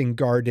fenced-in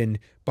garden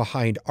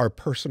behind our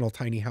personal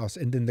tiny house,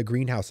 and then the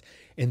greenhouse.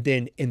 And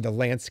then in the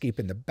landscape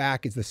in the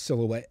back is the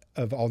silhouette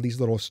of all these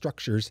little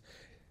structures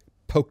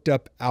poked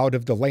up out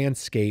of the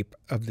landscape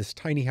of this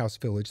tiny house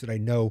village that I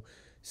know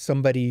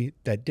somebody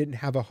that didn't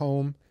have a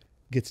home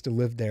gets to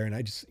live there. And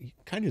I just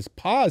kind of just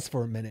pause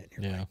for a minute.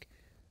 You're like,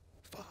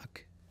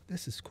 fuck,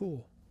 this is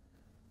cool.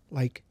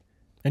 Like,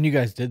 and you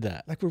guys did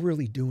that. like we're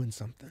really doing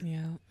something.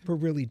 Yeah. We're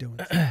really doing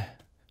something.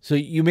 So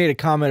you made a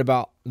comment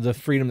about the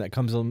freedom that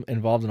comes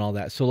involved in all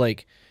that. So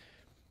like,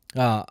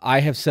 I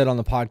have said on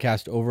the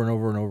podcast over and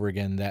over and over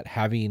again that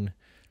having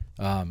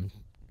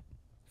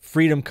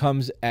freedom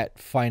comes at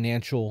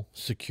financial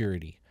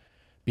security,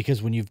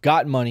 because when you've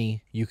got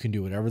money, you can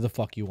do whatever the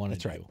fuck you want to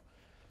do. Right.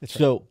 That's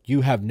So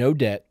you have no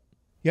debt.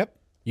 Yep.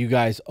 You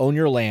guys own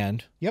your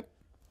land. Yep.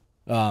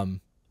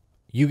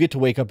 You get to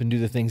wake up and do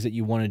the things that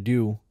you want to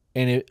do.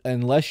 And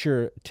unless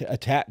you're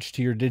attached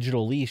to your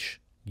digital leash,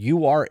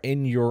 you are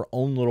in your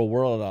own little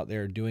world out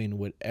there doing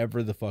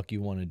whatever the fuck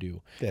you want to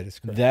do. That is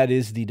correct. That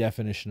is the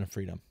definition of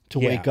freedom. To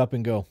wake up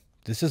and go,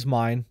 this is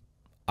mine.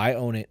 I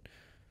own it.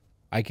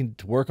 I can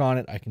work on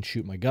it. I can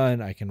shoot my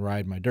gun. I can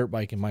ride my dirt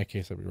bike. In my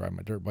case, I would ride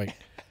my dirt bike.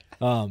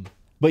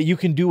 But you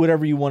can do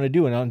whatever you want to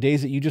do. And on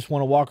days that you just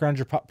want to walk around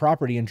your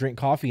property and drink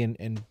coffee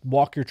and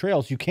walk your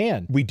trails, you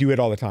can. We do it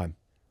all the time.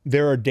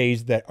 There are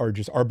days that are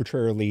just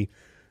arbitrarily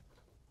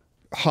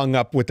hung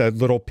up with a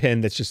little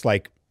pin that's just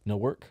like, no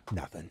work.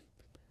 Nothing.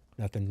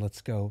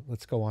 Let's go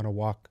on a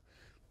walk.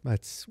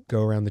 Let's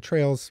go around the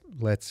trails.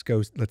 Let's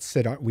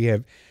sit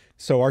on,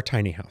 our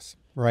tiny house,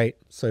 right?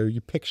 So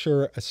you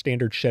picture a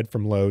standard shed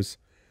from Lowe's,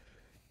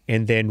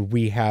 and then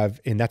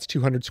and that's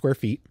 200 square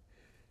feet.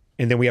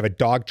 And then we have a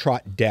dog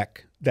trot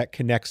deck that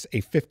connects a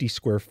 50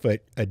 square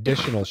foot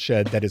additional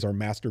shed that is our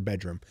master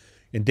bedroom.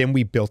 And then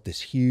we built this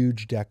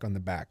huge deck on the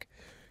back.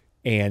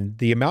 And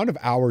the amount of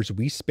hours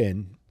we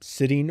spend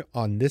sitting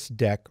on this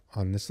deck,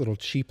 on this little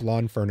cheap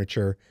lawn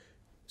furniture,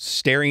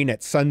 staring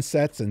at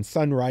sunsets and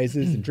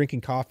sunrises and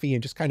drinking coffee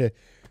and just kind of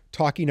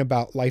talking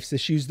about life's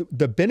issues,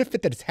 the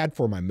benefit that it's had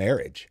for my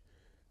marriage.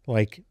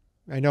 Like,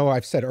 I know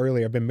I've said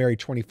earlier, I've been married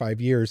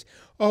 25 years.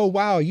 Oh,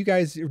 wow, you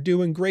guys are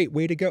doing great.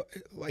 Way to go.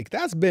 Like,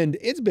 it's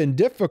been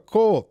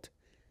difficult.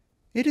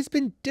 It has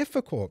been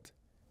difficult.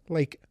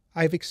 Like,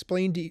 I've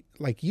explained to you,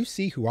 like, you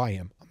see who I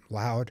am. I'm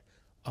loud.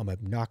 I'm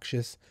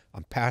obnoxious.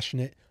 I'm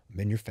passionate. I'm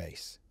in your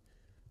face.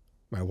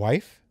 My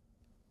wife,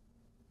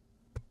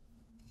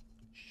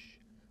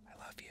 I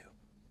love you.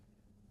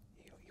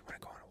 You want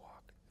to go on a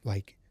walk?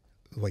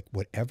 Like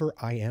whatever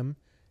I am,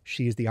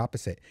 she is the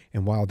opposite.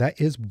 And while that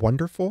is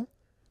wonderful,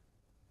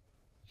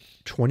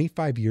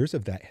 25 years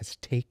of that has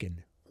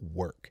taken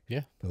work.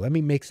 Yeah. But let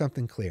me make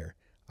something clear.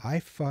 I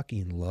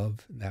fucking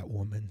love that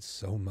woman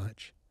so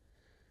much.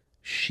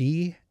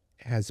 She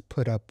has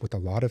put up with a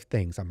lot of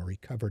things. I'm a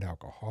recovered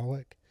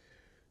alcoholic.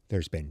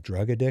 There's been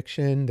drug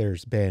addiction.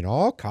 There's been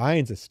all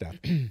kinds of stuff.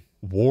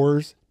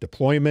 Wars,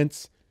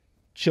 deployments,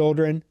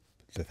 children,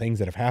 the things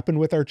that have happened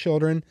with our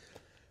children.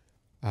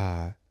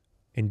 And,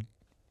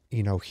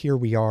 you know, here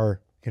we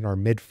are in our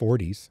mid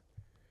 40s.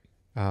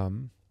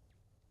 And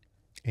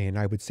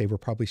I would say we're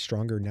probably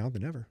stronger now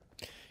than ever.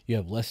 You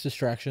have less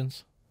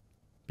distractions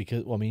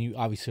because, well, I mean, you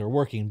obviously are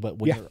working, but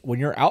when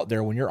you're out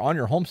there, when you're on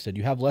your homestead,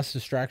 you have less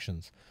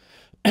distractions.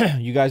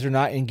 You guys are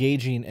not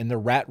engaging in the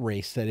rat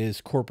race that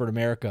is corporate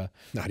America.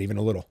 Not even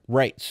a little.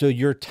 Right. So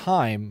your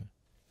time,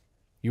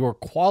 your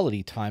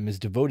quality time is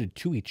devoted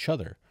to each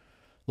other.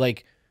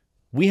 Like,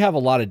 we have a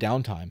lot of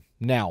downtime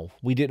now.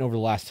 We didn't over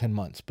the last 10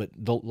 months, but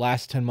the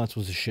last 10 months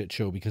was a shit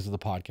show because of the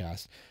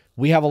podcast.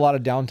 We have a lot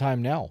of downtime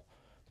now,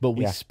 but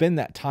we spend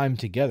that time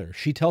together.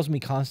 She tells me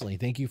constantly,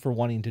 thank you for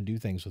wanting to do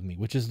things with me,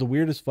 which is the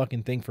weirdest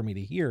fucking thing for me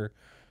to hear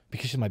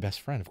because she's my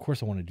best friend. Of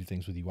course I want to do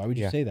things with you. Why would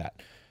you say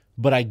that?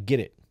 But I get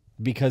it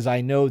because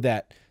I know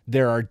that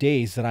there are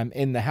days that I'm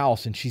in the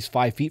house and she's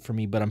 5 feet from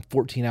me, but I'm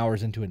 14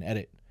 hours into an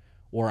edit.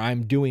 Or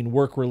I'm doing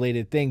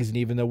work-related things, and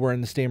even though we're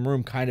in the same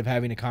room kind of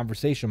having a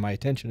conversation, my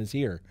attention is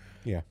here.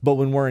 Yeah. But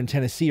when we're in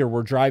Tennessee or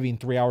we're driving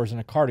 3 hours in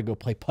a car to go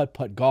play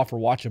putt-putt golf or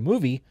watch a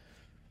movie,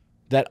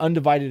 that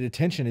undivided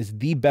attention is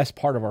the best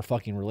part of our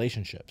fucking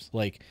relationships.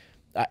 Like,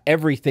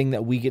 everything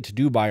that we get to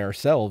do by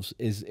ourselves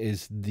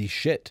is the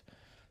shit.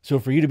 So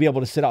for you to be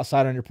able to sit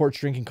outside on your porch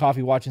drinking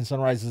coffee, watching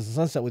sunrises and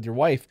sunset with your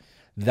wife,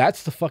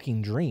 that's the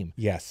fucking dream.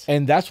 Yes.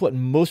 And that's what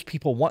most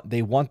people want.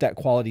 They want that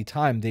quality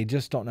time. They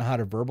just don't know how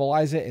to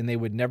verbalize it, and they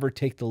would never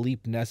take the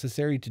leap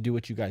necessary to do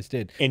what you guys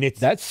did. And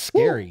that's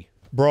scary.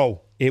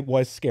 Bro, it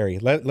was scary.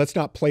 Let's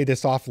not play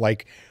this off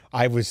like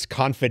I was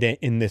confident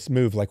in this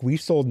move. Like, we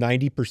sold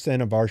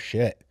 90% of our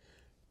shit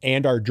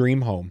and our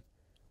dream home.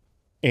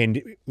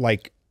 And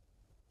like,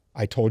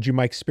 I told you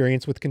my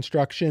experience with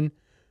construction.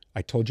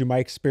 I told you my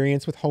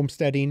experience with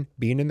homesteading,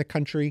 being in the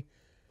country.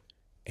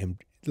 And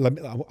I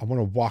want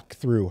to walk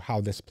through how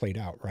this played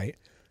out, right?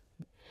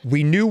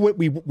 We knew what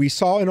we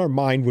saw in our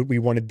mind what we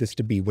wanted this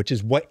to be, which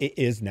is what it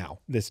is now,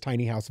 this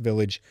tiny house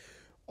village,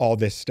 all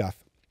this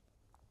stuff.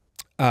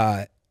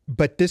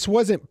 But this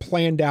wasn't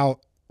planned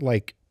out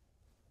like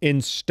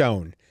in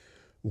stone.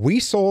 We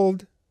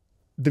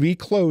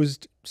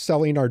closed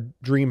selling our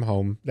dream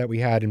home that we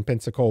had in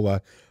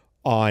Pensacola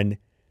on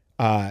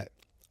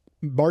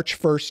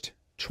March 1st,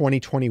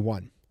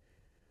 2021.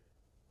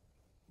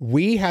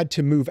 We had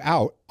to move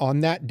out on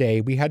that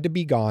day. We had to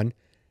be gone.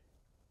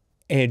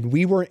 And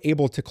we weren't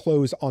able to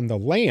close on the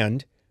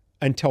land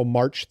until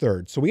March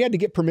 3rd. So we had to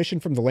get permission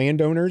from the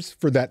landowners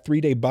for that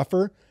 3-day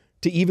buffer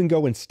to even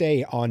go and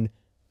stay on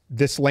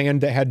this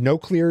land that had no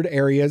cleared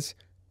areas,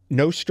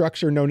 no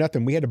structure, no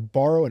nothing. We had to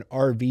borrow an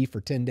RV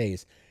for 10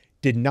 days.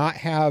 Did not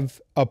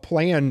have a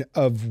plan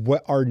of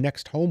what our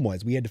next home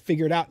was. We had to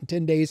figure it out in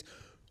 10 days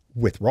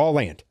with raw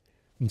land.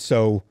 And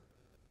so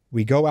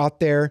we go out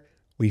there.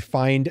 We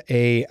find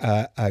a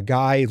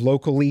guy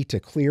locally to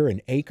clear an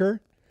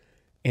acre,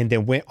 and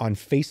then went on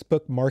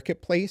Facebook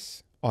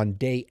Marketplace on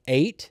day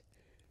 8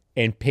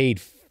 and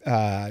paid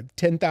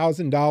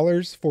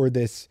 $10,000 for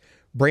this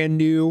brand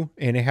new,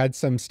 and it had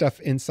some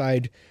stuff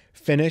inside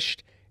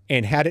finished,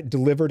 and had it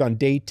delivered on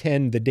day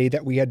 10, the day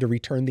that we had to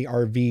return the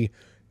RV.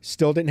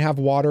 Still didn't have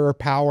water or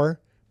power,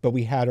 but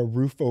we had a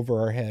roof over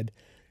our head.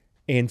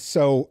 And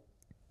so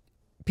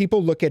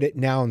people look at it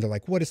now and they're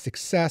like, what a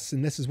success.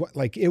 And this is what,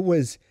 like, it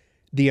was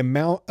the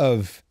amount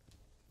of,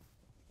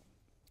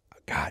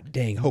 God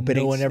dang, hope it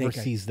ain't no one ever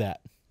snake sees that.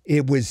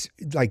 It was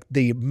like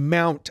the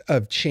amount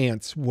of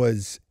chance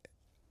was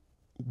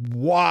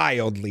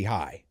wildly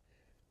high.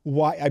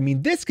 Why? I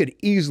mean, this could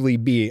easily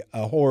be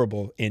a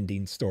horrible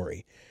ending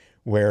story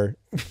where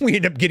we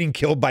end up getting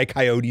killed by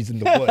coyotes in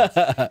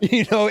the woods.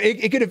 You know,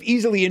 it could have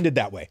easily ended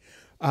that way.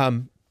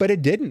 But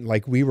it didn't.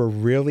 Like, we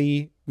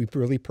really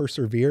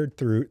persevered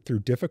through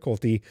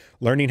difficulty,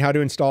 learning how to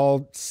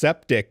install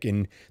septic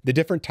and the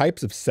different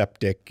types of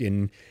septic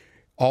and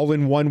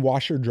all-in-one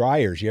washer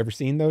dryers. You ever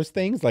seen those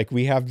things? Like,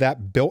 we have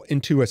that built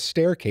into a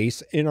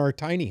staircase in our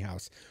tiny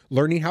house,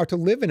 learning how to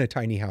live in a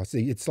tiny house.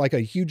 It's like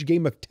a huge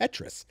game of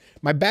Tetris.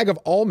 My bag of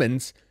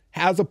almonds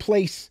has a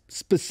place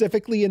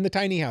specifically in the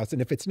tiny house. And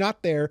if it's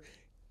not there,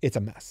 it's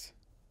a mess.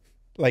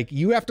 Like,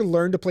 you have to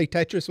learn to play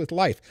Tetris with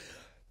life.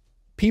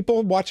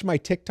 People watch my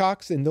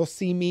TikToks and they'll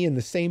see me in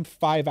the same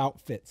 5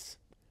 outfits.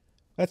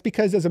 That's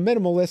because as a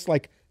minimalist,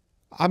 like,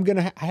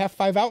 I have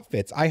 5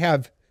 outfits. I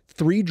have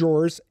 3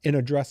 drawers in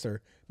a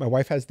dresser. My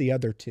wife has the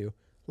other 2.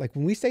 Like,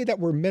 when we say that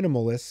we're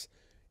minimalists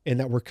and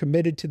that we're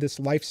committed to this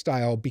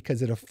lifestyle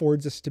because it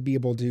affords us to be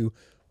able to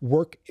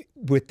work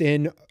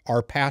within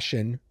our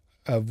passion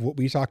of what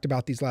we talked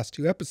about these last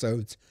 2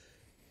 episodes,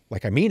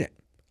 like, I mean it.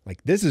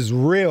 Like, this is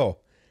real.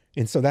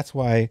 And so that's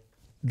why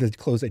the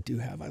clothes I do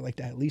have, I like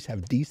to at least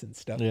have decent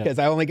stuff because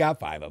I only got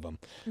 5 of them.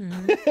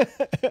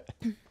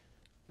 Mm-hmm.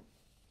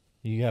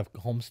 You have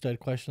homestead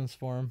questions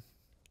for him?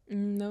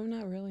 No,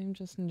 not really. I'm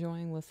just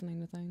enjoying listening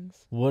to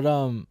things. What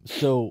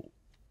so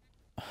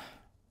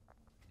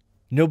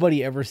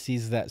nobody ever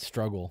sees that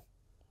struggle.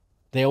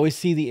 They always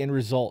see the end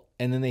result,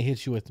 and then they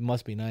hit you with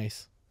 "must be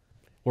nice,"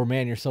 or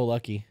 "man, you're so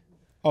lucky."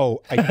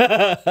 Oh,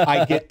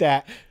 I get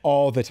that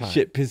all the time.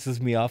 Shit pisses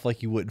me off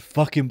like you wouldn't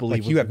fucking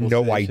believe. Like you have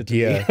no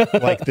idea,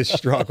 like the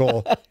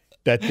struggle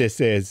that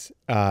this is.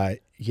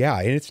 Yeah,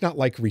 and it's not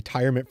like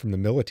retirement from the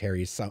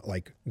military. It's not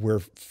like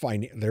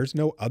there's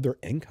no other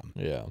income.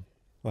 Yeah,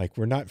 like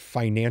we're not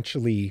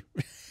financially.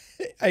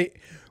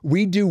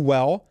 We do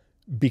well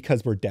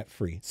because we're debt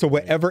free. So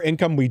whatever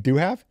income we do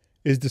have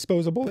is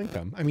disposable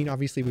income. I mean,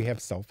 obviously we have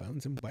cell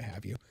phones and what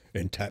have you,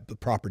 and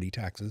property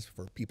taxes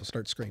for people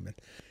start screaming.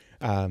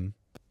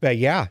 But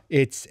yeah,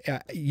 it's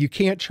you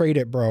can't trade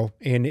it, bro.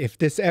 And if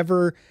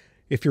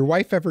your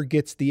wife ever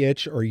gets the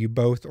itch, or you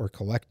both, or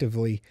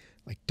collectively,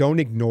 like, don't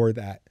ignore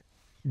that.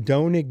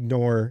 Don't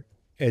ignore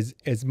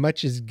as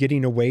much as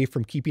getting away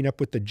from keeping up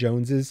with the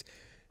Joneses.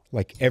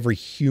 Like, every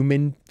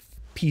human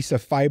piece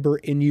of fiber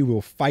in you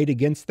will fight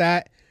against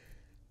that.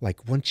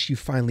 Like, once you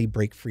finally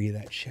break free of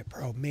that shit,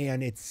 bro,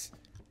 man, it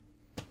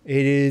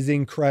is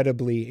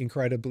incredibly,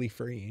 incredibly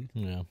freeing.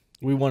 Yeah,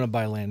 we want to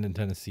buy land in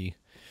Tennessee.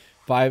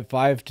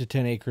 5 to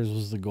 10 acres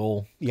was the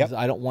goal. Yep.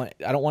 I don't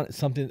want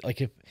something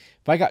like if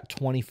I got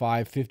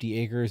 25, 50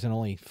 acres and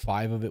only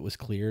 5 of it was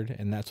cleared,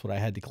 and that's what I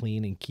had to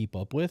clean and keep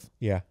up with.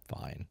 Yeah.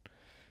 Fine.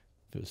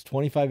 If it was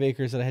 25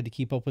 acres that I had to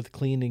keep up with,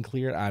 cleaned and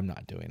cleared, I'm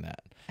not doing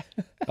that.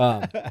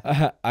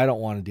 I don't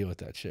want to deal with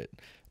that shit.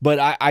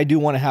 But I do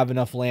want to have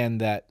enough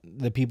land that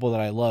the people that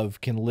I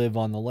love can live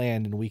on the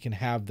land, and we can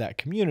have that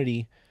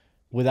community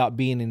without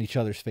being in each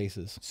other's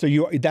faces. So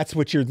that's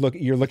what you're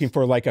looking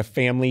for, like a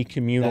family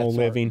communal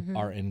living.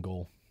 Our end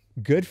goal.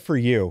 Good for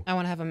you. I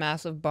want to have a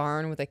massive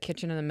barn with a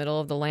kitchen in the middle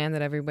of the land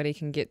that everybody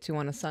can get to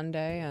on a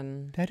Sunday.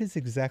 And That is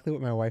exactly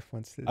what my wife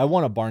wants to do. I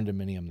want a barn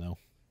dominium though.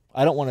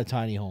 I don't want a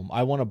tiny home.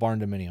 I want a barn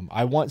dominium.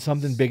 I want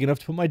something big enough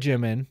to put my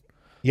gym in.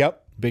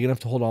 Yep. Big enough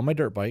to hold all my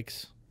dirt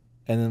bikes,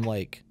 and then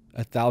like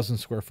 1,000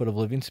 square foot of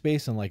living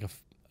space and like a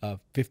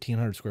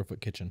 1,500 square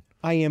foot kitchen.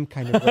 I am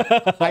kind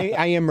of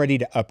I am ready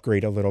to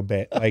upgrade a little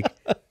bit. Like,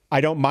 I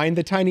don't mind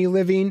the tiny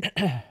living,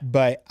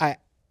 but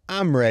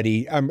I'm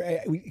ready.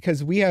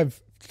 Because we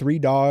have 3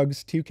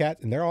 dogs, 2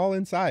 cats, and they're all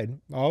inside,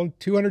 all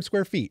 200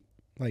 square feet.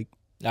 Like,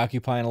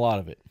 Occupying a lot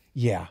of it.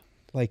 yeah,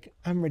 like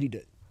I'm ready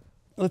to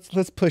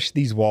let's push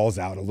these walls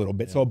out a little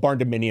bit. Yeah. So a barn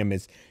dominium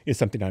is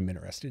something I'm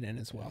interested in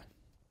as well.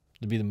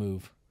 To be the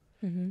move.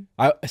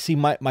 I see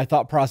my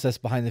thought process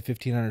behind the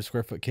 1,500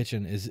 square foot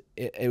kitchen is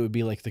it would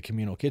be like the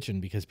communal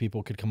kitchen, because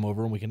people could come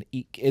over and we can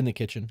eat in the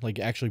kitchen, like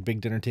actually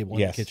big dinner table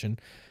in the kitchen.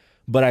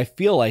 But I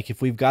feel like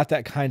if we've got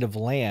that kind of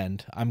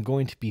land, I'm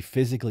going to be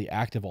physically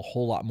active a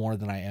whole lot more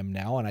than I am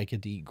now, and I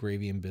get to eat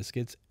gravy and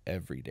biscuits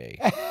every day.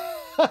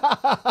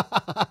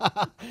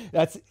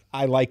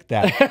 I like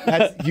that.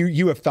 That's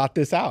you have thought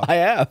this out. I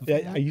have.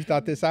 You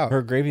thought this out.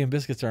 Her gravy and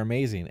biscuits are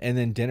amazing, and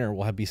then dinner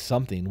will be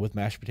something with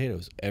mashed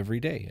potatoes every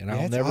day, and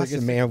I'll never awesome,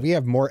 get man. We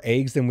have more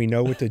eggs than we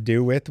know what to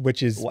do with,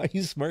 which is why are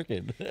you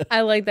smirking?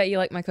 I like that you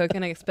like my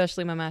cooking,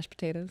 especially my mashed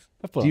potatoes.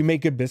 Do you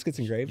make good biscuits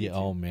and gravy? Yeah.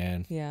 Oh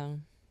man. Yeah.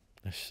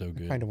 They're so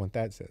good. I kind of want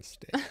that to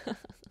stick.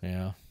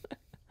 Yeah.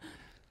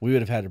 We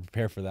would have had to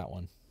prepare for that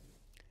one.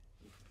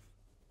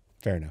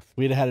 Fair enough.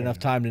 We'd have had enough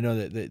time to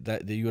know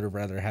that you would have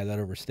rather had that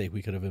over steak.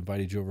 We could have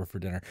invited you over for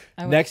dinner.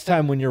 Next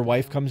time when your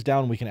wife comes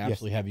down, we can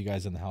absolutely have you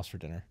guys in the house for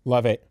dinner.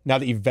 Love it. Now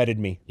that you've vetted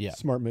me. Yeah.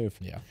 Smart move.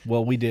 Yeah.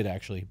 Well, we did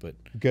actually, but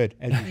good,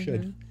 as you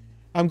should.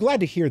 I'm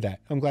glad to hear that.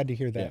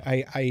 Yeah.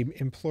 I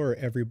implore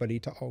everybody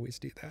to always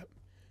do that.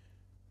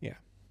 Yeah.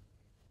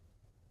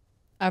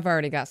 I've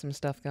already got some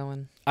stuff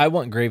going. I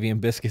want gravy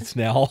and biscuits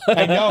now.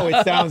 I know,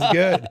 it sounds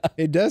good.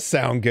 It does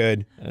sound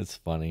good. That's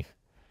funny.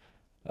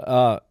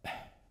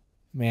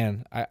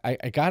 Man,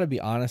 I gotta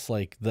be honest,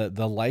 like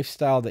the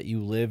lifestyle that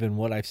you live and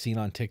what I've seen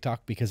on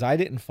TikTok, because I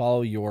didn't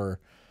follow your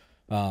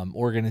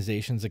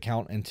organization's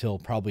account until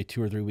probably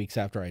 2 or 3 weeks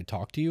after I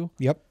talked to you.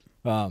 Yep.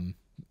 And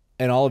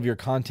all of your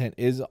content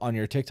is on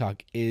your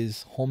TikTok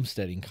is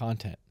homesteading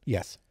content.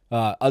 Yes.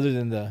 Other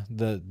than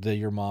the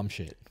your mom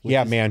shit.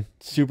 Yeah, man.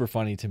 Super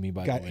funny to me,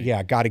 by the way.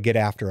 Yeah, got to get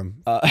after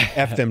them.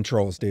 F them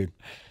trolls, dude.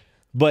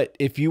 But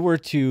if you were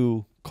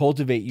to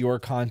cultivate your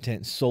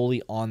content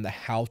solely on the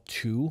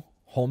how-to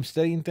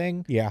homesteading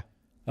thing, yeah,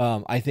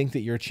 I think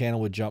that your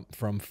channel would jump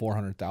from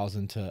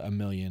 400,000 to 1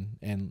 million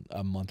in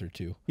a month or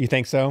 2. You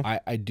think so?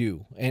 I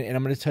do, and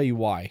I'm going to tell you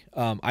why.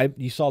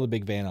 You saw the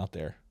big van out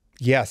there.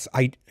 Yes,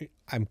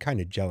 I'm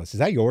kind of jealous. Is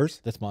that yours?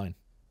 That's mine.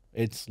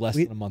 It's less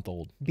than a month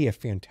old. Be a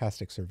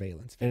fantastic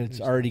surveillance. And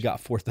it's already got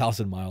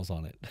 4,000 miles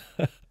on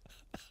it.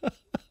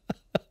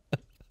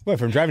 What,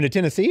 from driving to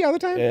Tennessee all the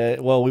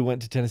time? Well, we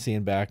went to Tennessee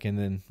and back, and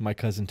then my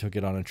cousin took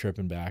it on a trip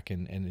and back,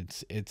 and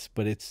it's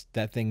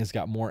that thing has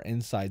got more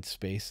inside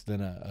space than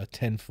a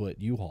 10-foot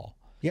U-Haul.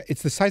 Yeah,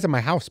 it's the size of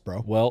my house,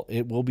 bro. Well,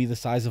 it will be the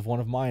size of one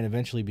of mine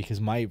eventually,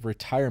 because my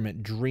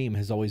retirement dream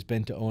has always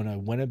been to own a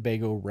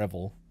Winnebago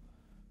Revel,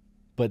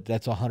 but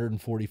that's a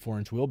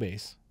 144-inch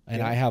wheelbase.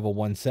 And I have a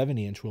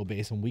 170-inch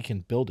wheelbase, and we can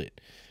build it.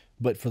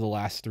 But for the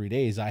last 3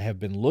 days, I have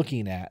been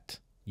looking at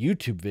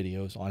YouTube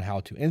videos on how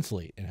to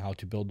insulate and how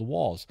to build the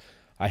walls.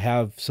 I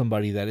have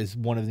somebody that is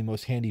one of the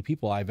most handy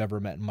people I've ever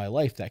met in my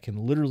life that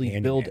can literally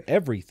build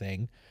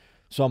everything.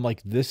 So I'm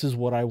like, this is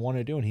what I want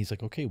to do. And he's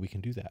like, okay, we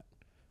can do that.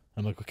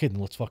 I'm like, okay, then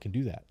let's fucking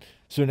do that.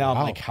 So now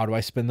I'm like, how do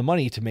I spend the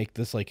money to make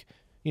this, like,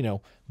 you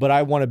know, but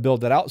I want to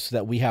build that out so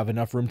that we have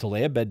enough room to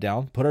lay a bed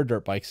down, put our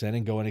dirt bikes in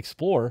and go and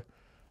explore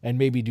and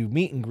maybe do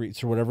meet and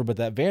greets or whatever. But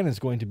that van is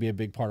going to be a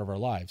big part of our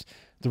lives.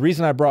 The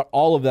reason I brought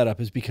all of that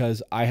up is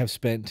because I have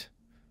spent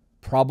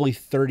probably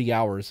 30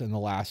 hours in the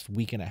last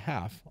week and a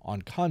half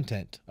on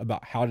content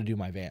about how to do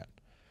my van.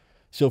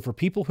 So for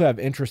people who have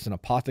interest in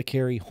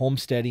apothecary,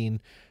 homesteading,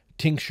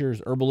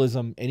 tinctures,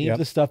 herbalism, any of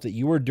the stuff that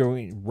you are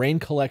doing, rain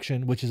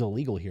collection, which is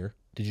illegal here.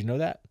 Did you know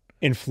that?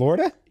 In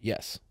Florida?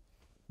 Yes.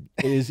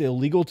 It is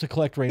illegal to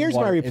collect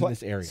rainwater in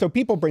this area. So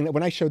people bring that,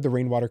 when I showed the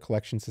rainwater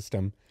collection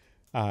system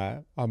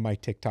on my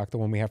TikTok, the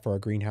one we have for our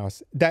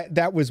greenhouse,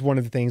 that was one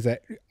of the things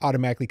that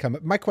automatically come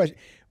up. My question,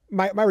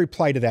 my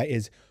reply to that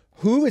is,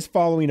 who is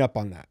following up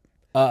on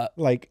that?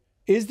 Like,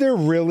 is there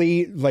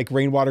really like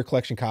rainwater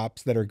collection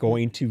cops that are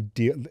going to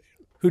deal?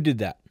 Who did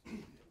that?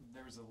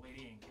 There was a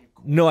lady in Cape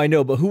Coral. No, I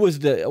know, but who was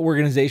the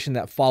organization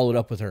that followed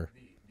up with her?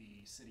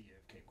 The city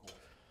of Cape Coral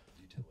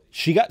Utilities.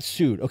 She got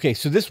sued. Okay,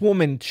 so this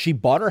woman, she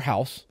bought her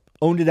house,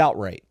 owned it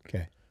outright.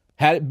 Okay.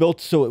 Had it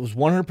built so it was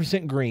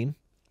 100% green,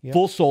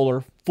 full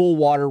solar, full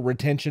water,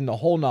 retention, the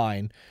whole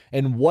nine,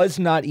 and was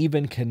not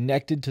even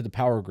connected to the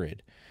power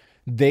grid.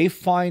 They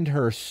fined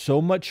her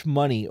so much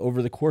money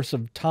over the course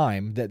of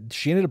time that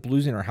she ended up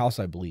losing her house,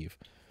 I believe.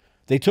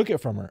 They took it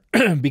from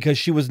her because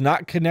she was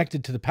not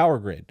connected to the power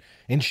grid.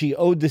 And she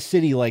owed the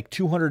city like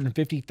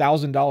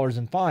 $250,000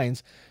 in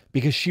fines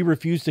because she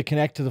refused to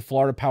connect to the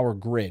Florida power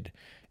grid.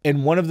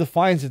 And one of the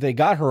fines that they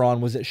got her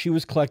on was that she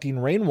was collecting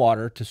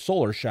rainwater to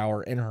solar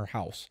shower in her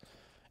house.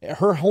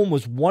 Her home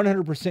was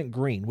 100%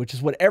 green, which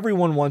is what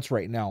everyone wants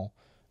right now.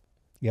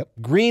 Yep.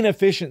 Green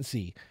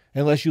efficiency,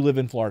 unless you live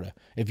in Florida.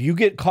 If you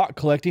get caught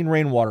collecting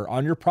rainwater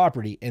on your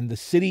property and the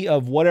city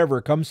of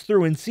whatever comes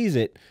through and sees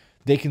it,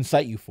 they can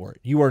cite you for it.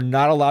 You are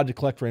not allowed to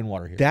collect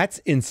rainwater here. That's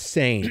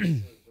insane.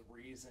 The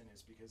reason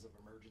is because of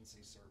emergency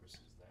services.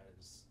 That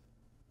is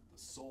the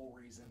sole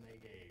reason they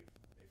gave.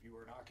 If you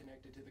are not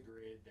connected to the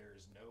grid, there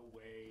is no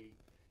way,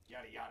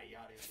 yada, yada,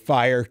 yada.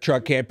 Fire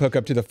truck can't hook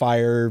up to the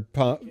fire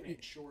pump. Can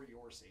ensure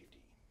your safety.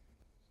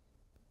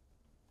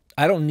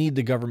 I don't need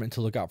the government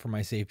to look out for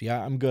my safety.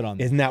 I'm good on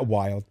that. Isn't that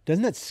wild?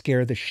 Doesn't that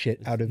scare the shit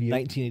out of you?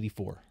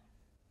 1984.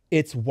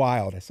 It's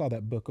wild. I saw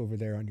that book over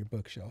there on your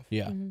bookshelf.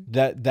 Yeah.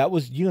 That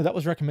was, you know, that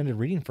was recommended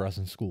reading for us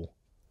in school.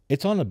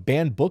 It's on a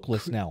banned book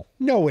list now.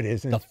 No, it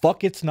isn't. The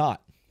fuck it's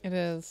not. It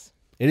is.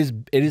 It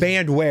is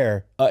Banned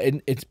where?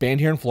 It's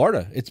banned here in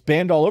Florida. It's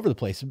banned all over the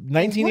place.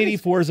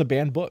 1984 is a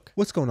banned book.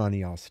 What's going on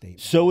in y'all's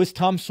state? So is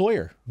Tom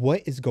Sawyer.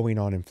 What is going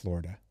on in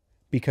Florida?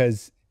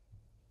 Because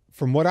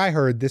from what I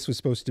heard, this was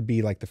supposed to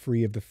be like the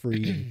free of the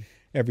free. And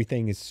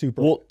everything is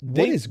super. Well,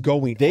 what is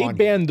going on? They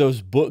banned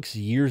those books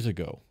years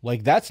ago.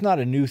 Like, that's not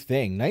a new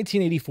thing.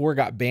 1984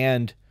 got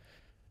banned.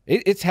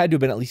 It's had to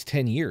have been at least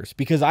 10 years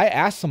because I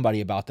asked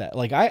somebody about that.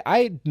 Like,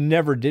 I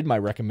never did my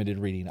recommended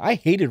reading. I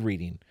hated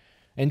reading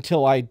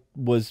until I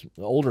was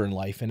older in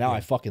life, and now I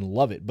fucking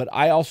love it. But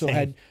I also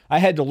had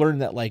to learn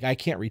that, like, I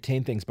can't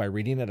retain things by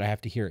reading it. I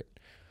have to hear it.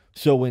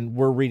 So when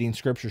we're reading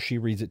scripture, she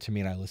reads it to me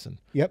and I listen.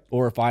 Yep.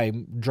 Or if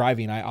I'm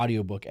driving, I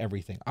audiobook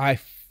everything. I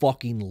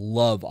fucking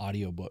love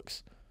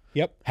audiobooks.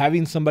 Yep.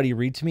 Having somebody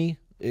read to me,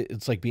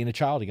 it's like being a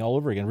child again, all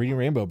over again. Reading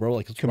Rainbow, bro.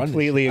 Like,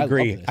 completely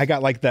agree. I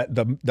got like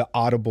the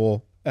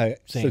Audible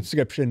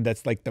subscription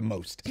that's like the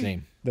most.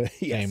 Same. Yes.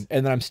 Same.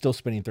 And then I'm still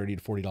spending $30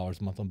 to $40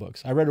 a month on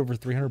books. I read over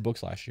 300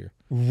 books last year.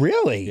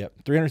 Really? Yep.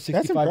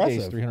 365 That's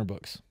days, 300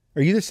 books.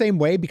 Are you the same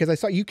way? Because I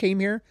saw you came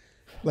here,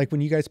 like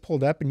when you guys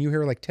pulled up and you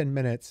were like 10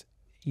 minutes,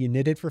 you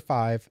knitted for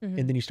 5, and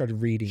then you started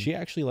reading. She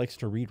actually likes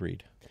to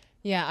read.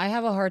 Yeah, I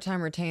have a hard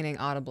time retaining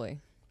audibly.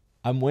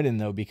 I'm winning,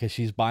 though, because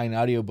she's buying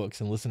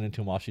audiobooks and listening to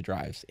them while she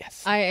drives.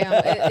 Yes. I am.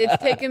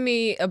 It's taken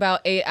me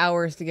about 8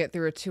 hours to get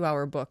through a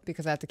 2-hour book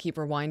because I have to keep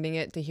rewinding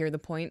it to hear the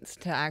points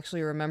to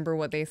actually remember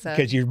what they said.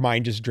 Because your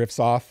mind just drifts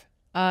off.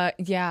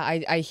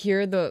 Yeah, I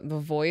hear the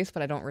voice,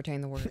 but I don't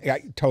retain the words.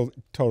 I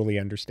totally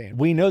understand.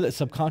 We know that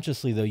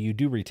subconsciously, though, you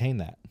do retain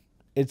that.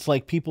 It's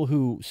like people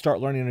who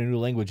start learning a new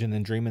language and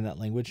then dream in that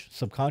language.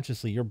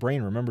 Subconsciously, your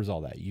brain remembers all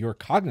that. Your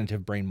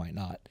cognitive brain might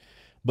not.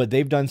 But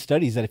they've done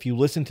studies that if you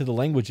listen to the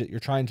language that you're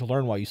trying to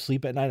learn while you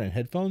sleep at night on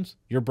headphones,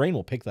 your brain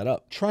will pick that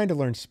up. Trying to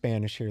learn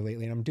Spanish here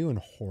lately, and I'm doing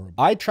horrible.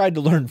 I tried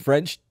to learn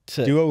French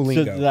to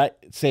Duolingo.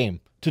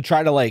 To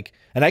try to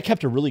and I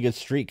kept a really good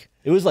streak.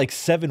 It was like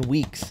 7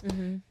 weeks.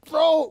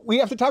 Bro, we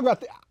have to talk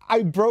about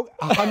I broke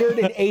a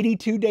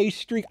 182-day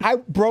streak. I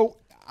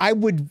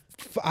would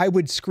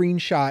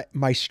screenshot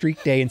my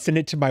streak day and send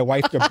it to my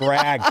wife to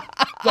brag.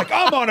 Like,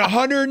 I'm on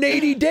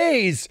 180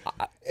 days.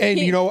 And,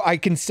 I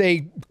can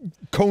say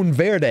con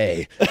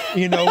verde,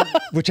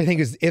 which I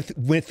think is if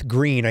with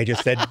green, I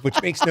just said,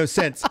 which makes no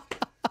sense.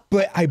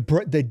 But I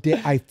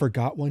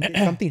forgot one day.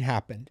 Something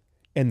happened.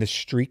 and the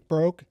streak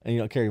broke, And you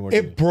don't care anymore.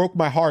 it broke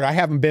my heart. I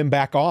haven't been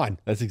back on.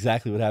 That's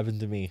exactly what happened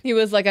to me. He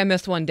was like, I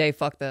missed one day.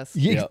 Fuck this.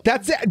 Yeah, Yep.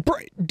 that's it.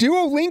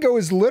 Duolingo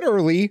is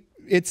literally,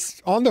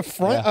 it's on the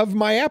front of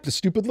my app, the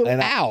stupid little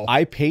And owl.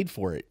 I paid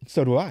for it.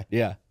 So do I.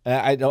 Yeah.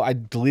 I know. I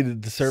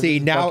deleted the service. See,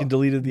 and now, fucking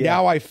deleted the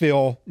now app. I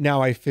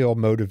feel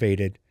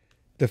motivated.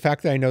 The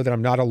fact that I know that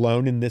I'm not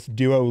alone in this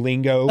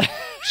Duolingo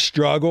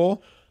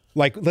struggle.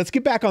 Like, let's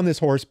get back on this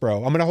horse, bro.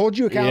 I'm going to hold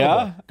you accountable.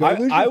 Yeah. Go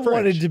lose your I French.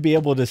 wanted to be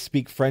able to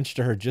speak French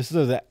to her just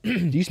so that. Do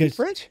you speak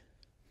French?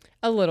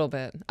 A little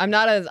bit. I'm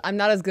not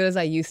as good as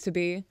I used to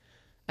be.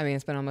 I mean,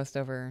 it's been almost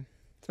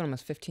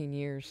 15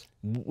 years.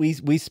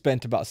 We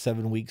spent about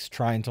 7 weeks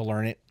trying to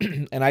learn it,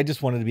 and I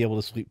just wanted to be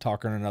able to sweet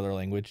talk her in another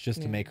language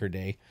just to make her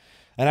day.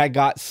 And I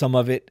got some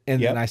of it,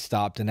 and then I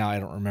stopped, and now I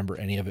don't remember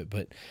any of it.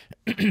 But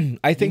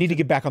I think You need to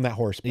get back on that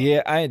horse, bro.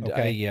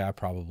 yeah, yeah,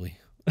 probably.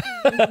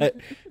 I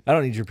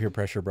don't need your peer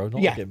pressure, bro.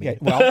 Don't look at me. Yeah,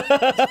 well,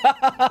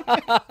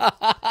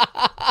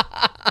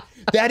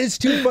 that is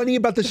too funny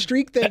about the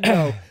streak thing,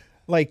 though.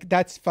 Like,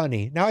 that's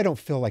funny. Now I don't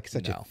feel like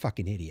such a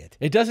fucking idiot.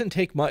 It doesn't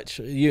take much.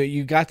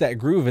 You got that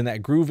groove, and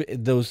that groove,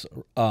 those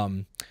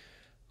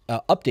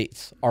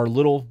updates are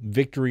little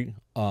victory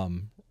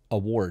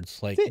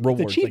awards, like It's rewards.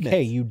 Like, achievements.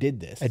 hey, you did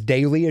this. A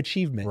daily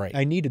achievement. Right.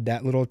 I needed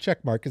that little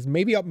check mark because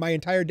maybe my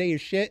entire day is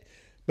shit,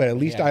 but at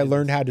least Yeah, I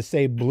learned how to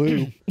say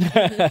blue.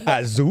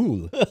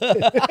 Azul.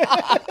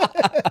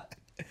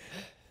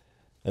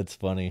 That's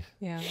funny.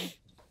 Yeah.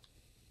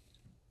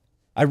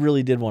 I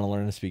really did want to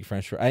learn to speak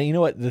French. You know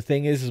what the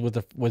thing is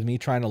with me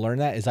trying to learn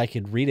that is I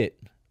could read it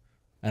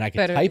and I could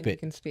Better type than you it,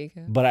 can speak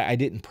it. but I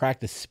didn't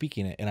practice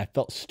speaking it, and I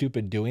felt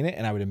stupid doing it,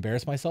 and I would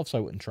embarrass myself, so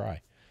I wouldn't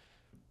try.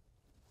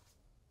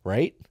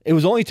 Right? It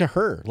was only to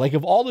her. Like,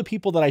 of all the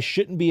people that I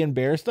shouldn't be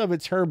embarrassed of,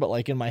 it's her. But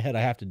like in my head,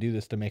 I have to do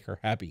this to make her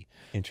happy.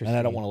 Interesting. And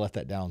I don't want to let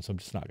that down, so I'm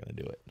just not going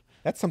to do it.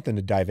 That's something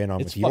to dive in on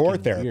It's with your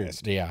fucking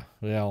therapist. weird. Yeah.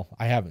 Well,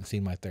 I haven't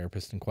seen my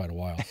therapist in quite a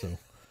while, so.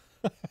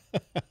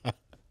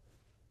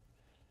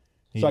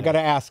 So I gotta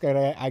ask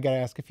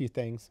a few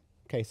things.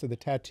 Okay, so the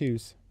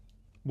tattoos.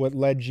 What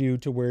led you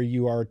to where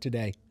you are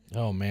today?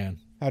 Oh man.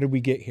 How did we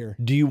get here?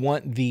 Do you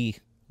want the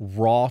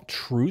raw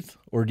truth,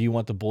 or do you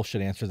want the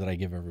bullshit answer that I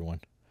give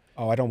everyone?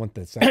 Oh, I don't want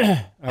the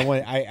second.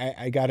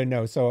 I gotta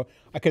know. So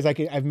because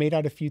I've made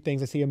out a few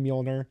things. I see a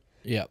Mulner.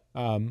 Yep.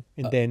 And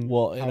then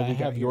Well, how and I we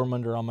got have here.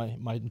 Jormungandr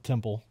on my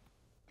temple.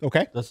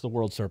 Okay. That's the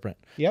world serpent.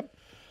 Yep.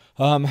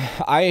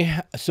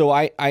 I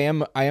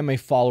am a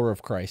follower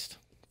of Christ.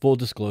 Full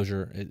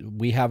disclosure,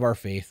 we have our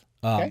faith.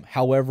 Okay.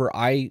 However,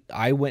 I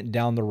went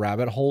down the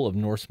rabbit hole of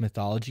Norse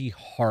mythology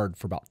hard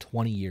for about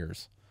 20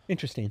 years.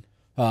 Interesting.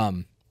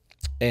 And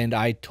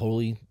I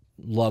totally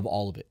love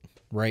all of it,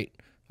 right?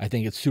 I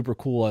think it's super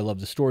cool. I love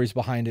the stories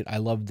behind it. I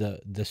love the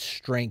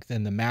strength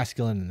and the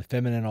masculine and the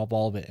feminine of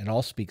all of it. It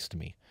all speaks to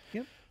me.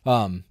 Yep.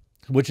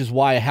 Which is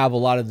why I have a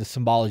lot of the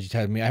symbology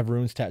tattooed on me. I have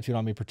runes tattooed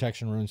on me,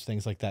 protection runes,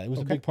 things like that. It was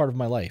a big part of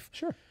my life.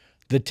 Sure.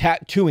 The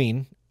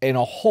tattooing in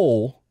a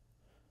whole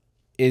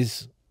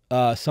is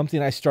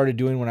something I started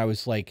doing when I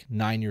was like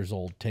 9 years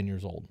old, 10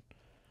 years old.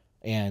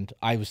 And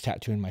I was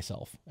tattooing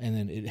myself. And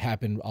then it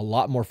happened a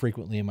lot more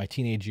frequently in my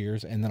teenage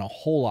years, and then a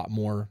whole lot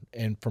more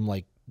and from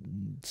like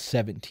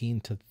 17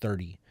 to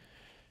 30.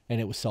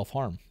 And it was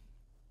self-harm.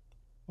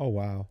 Oh,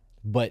 wow.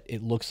 But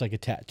it looks like a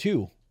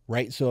tattoo,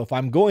 right? So if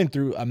I'm going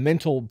through a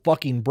mental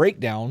fucking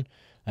breakdown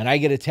and I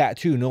get a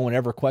tattoo, no one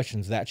ever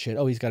questions that shit.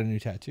 Oh, he's got a new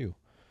tattoo.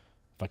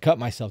 If I cut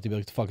myself, they'd be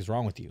like, what the fuck is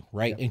wrong with you,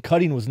 right? Yep. And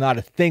cutting was not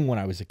a thing when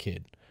I was a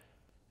kid.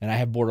 And I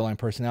have borderline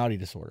personality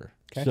disorder.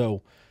 Okay.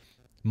 So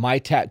my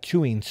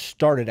tattooing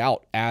started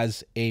out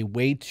as a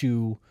way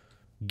to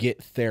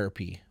get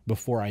therapy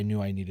before I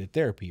knew I needed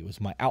therapy. It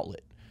was my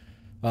outlet.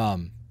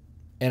 And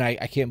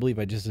I can't believe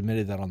I just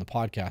admitted that on the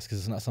podcast because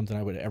it's not something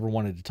I would ever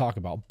wanted to talk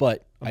about.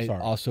 But I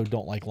also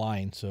don't like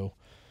lying, so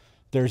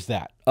there's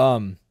that.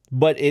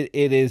 But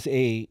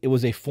it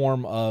was a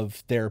form of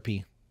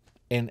therapy.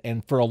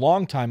 And for a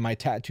long time, my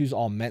tattoos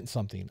all meant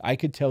something. I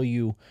could tell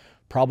you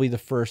probably the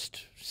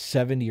first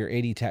 70 or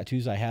 80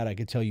 tattoos I had. I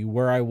could tell you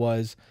where I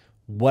was,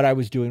 what I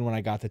was doing when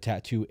I got the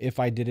tattoo, if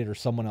I did it or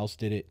someone else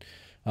did it.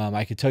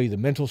 I could tell you the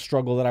mental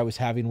struggle that I was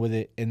having with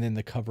it, and then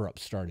the cover-up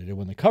started. And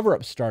when the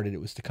cover-up started, it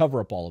was to cover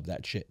up all of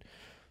that shit.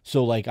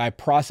 So, like, I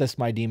processed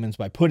my demons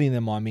by putting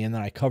them on me, and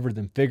then I covered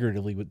them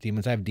figuratively with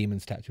demons. I have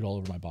demons tattooed all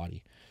over my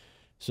body.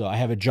 So I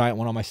have a giant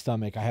one on my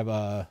stomach. I have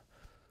a...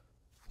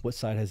 What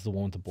side has the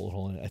one with the bullet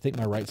hole in it? I think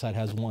my right side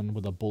has one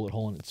with a bullet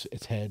hole in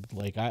its head.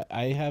 Like,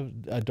 I have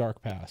a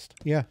dark past.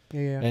 Yeah.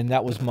 And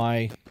that was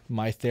my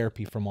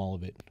therapy from all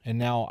of it. And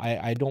now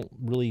I don't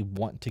really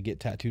want to get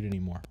tattooed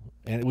anymore.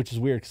 And which is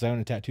weird because I own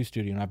a tattoo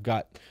studio and I've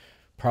got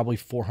probably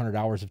 400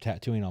 hours of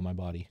tattooing on my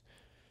body.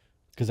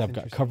 Because I've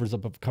got covers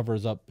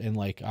up, and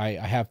like I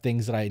have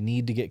things that I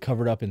need to get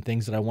covered up and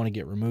things that I want to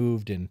get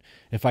removed. And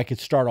if I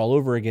could start all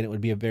over again, it would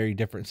be a very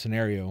different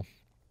scenario.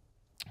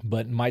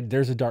 But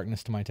there's a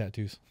darkness to my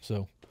tattoos,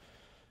 so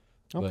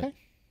okay,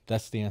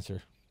 that's the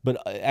answer.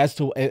 But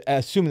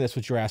assuming that's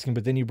what you're asking,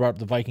 but then you brought up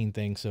the Viking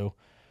thing, so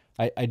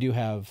I do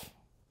have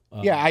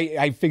Yeah,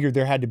 I figured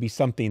there had to be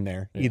something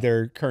there,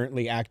 either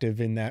currently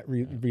active in that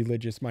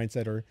religious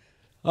mindset or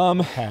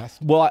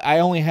past. Well, I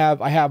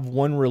have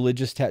one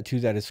religious tattoo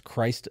that is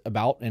Christ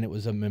about, and it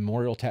was a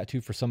memorial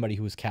tattoo for somebody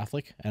who was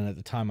Catholic, and at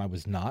the time I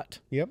was not.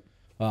 Yep.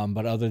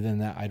 But other than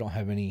that, I don't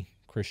have any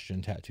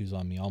Christian tattoos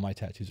on me. All my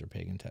tattoos are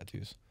pagan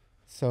tattoos.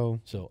 So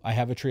I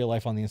have a tree of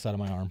life on the inside of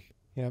my arm.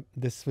 Yep.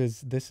 This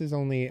is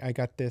only, I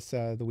got this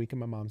the week of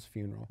my mom's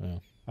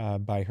funeral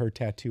by her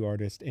tattoo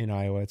artist in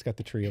Iowa. It's got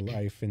the tree of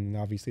life and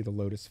obviously the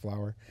lotus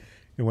flower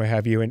and what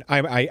have you. And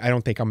I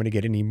don't think I'm going to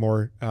get any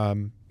more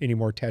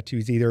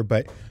tattoos either,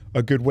 but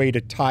a good way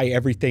to tie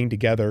everything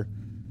together,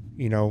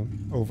 you know,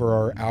 over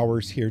our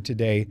hours here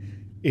today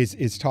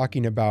is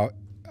talking about,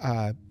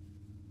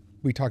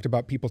 we talked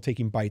about people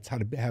taking bites, how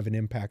to have an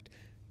impact.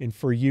 And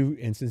for you,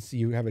 and since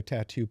you have a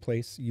tattoo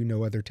place, you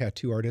know other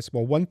tattoo artists.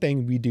 Well, one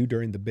thing we do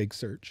during the big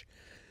search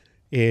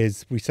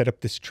is we set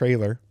up this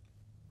trailer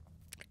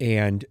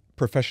and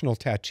professional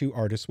tattoo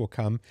artists will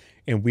come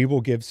and we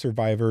will give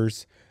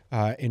survivors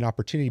an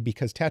opportunity,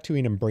 because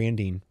tattooing and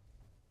branding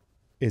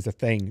is a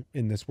thing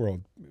in this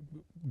world.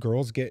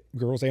 Girls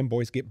and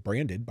boys get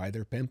branded by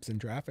their pimps and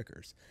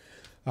traffickers.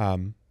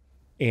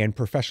 And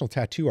professional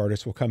tattoo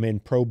artists will come in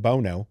pro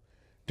bono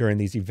during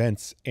these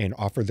events and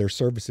offer their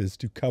services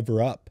to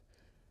cover up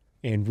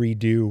and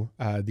redo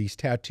these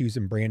tattoos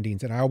and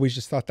brandings. And I always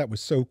just thought that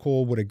was so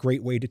cool. What a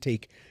great way to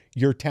take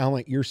your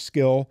talent, your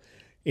skill,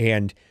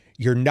 and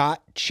you're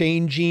not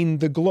changing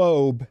the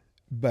globe,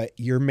 but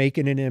you're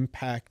making an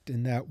impact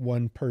in that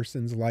one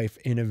person's life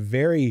in a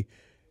very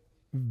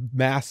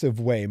massive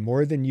way,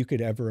 more than you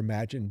could ever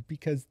imagine,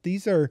 because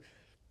these are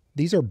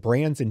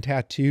brands and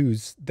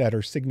tattoos that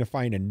are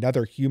signifying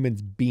another human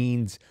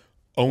being's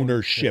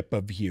ownership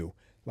of you.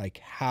 Like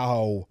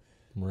how,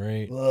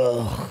 right?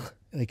 Ugh,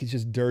 like it's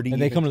just dirty. And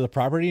they come to the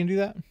property and do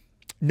that?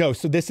 No,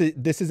 so this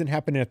isn't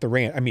happening at the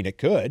ranch. I mean, it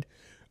could.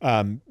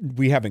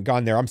 We haven't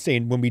gone there. I'm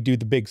saying when we do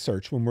the big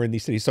search, when we're in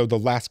these cities. So the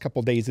last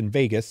couple days in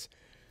Vegas,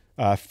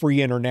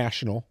 Free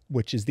International,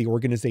 which is the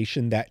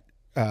organization that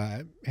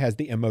has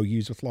the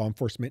MOUs with law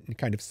enforcement and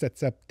kind of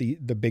sets up the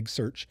big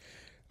search.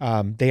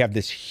 They have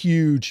this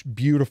huge,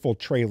 beautiful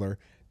trailer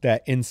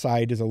that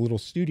inside is a little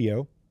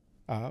studio.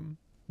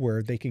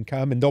 Where they can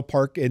come and they'll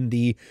park in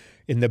the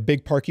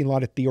big parking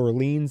lot at the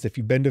Orleans. If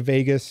you've been to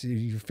Vegas,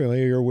 you're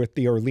familiar with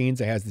the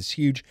Orleans. It has this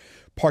huge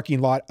parking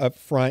lot up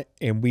front,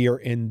 and we are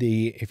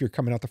if you're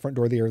coming out the front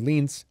door of the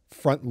Orleans,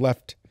 front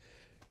left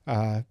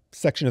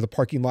section of the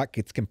parking lot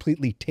gets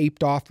completely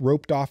taped off,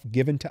 roped off,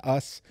 given to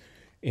us.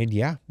 And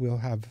yeah, we'll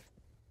have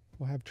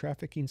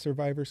trafficking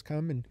survivors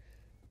come and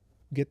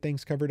get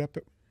things covered up.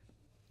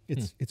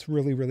 It's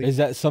really, really. Is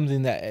that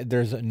something that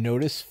there's a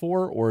notice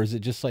for, or is it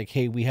just like,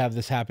 hey, we have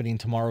this happening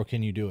tomorrow,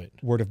 can you do it?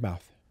 Word of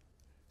mouth.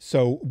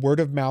 So word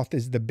of mouth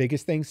is the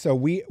biggest thing. So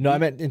I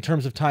meant in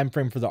terms of time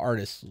frame for the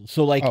artists.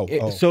 So like,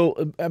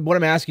 so what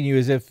I'm asking you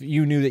is if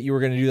you knew that you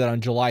were going to do that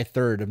on July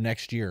 3rd of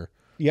next year.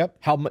 Yep.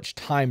 How much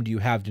time do you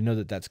have to know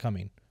that that's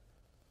coming?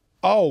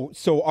 Oh,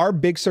 so our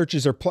big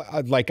searches are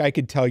like I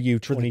could tell you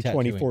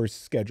 2024's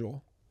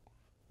schedule.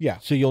 Yeah.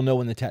 So you'll know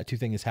when the tattoo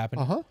thing is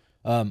happening.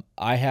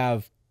 I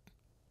have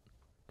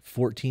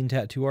 14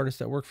 tattoo artists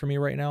that work for me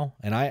right now,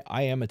 and I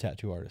am a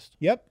tattoo artist.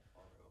 Yep.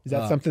 Is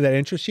that something that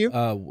interests you?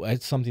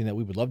 It's something that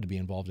we would love to be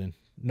involved in.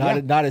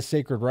 Not as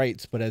sacred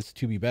rights, but as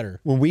to be better.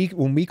 When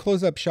we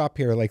close up shop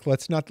here, like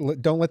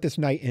don't let this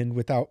night end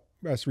without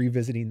us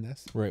revisiting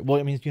this. Right. Well,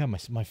 I mean, you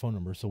have my phone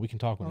number, so we can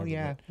talk whenever. Oh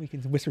yeah, we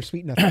can whisper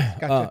sweet nothings.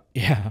 Gotcha.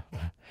 Yeah.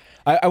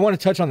 I want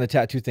to touch on the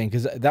tattoo thing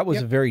because that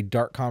was a very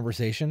dark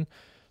conversation.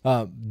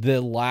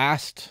 The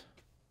last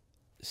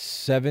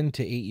 7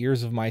 to 8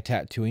 years of my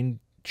tattooing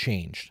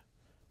changed.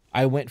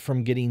 I went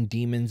from getting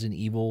demons and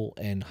evil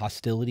and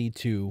hostility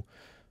to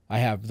I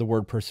have the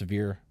word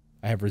persevere.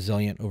 I have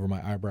resilient over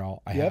my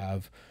eyebrow. I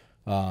have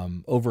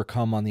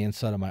overcome on the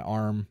inside of my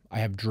arm. I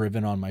have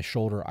driven on my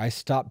shoulder. I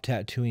stopped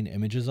tattooing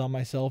images on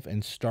myself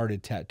and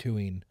started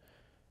tattooing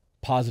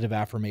positive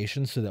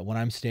affirmations so that when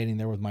I'm standing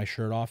there with my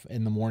shirt off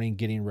in the morning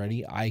getting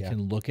ready, I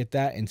can look at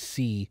that and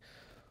see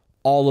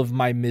all of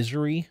my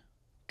misery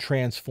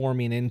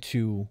transforming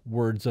into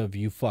words of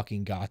you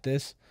fucking got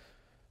this.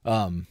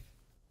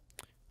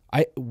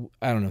 I don't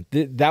know.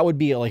 That would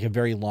be like a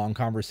very long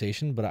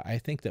conversation, but I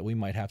think that we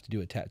might have to do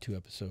a tattoo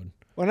episode.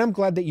 Well, and I'm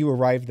glad that you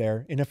arrived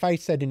there. And if I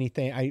said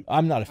anything,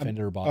 I'm not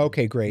offended or bothered.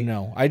 Okay, great.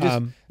 No, I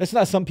just that's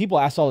not. Some people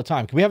ask all the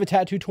time, can we have a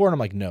tattoo tour? And I'm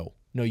like, no,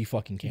 you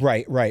fucking can't.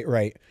 Right.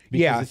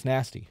 Because it's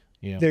nasty.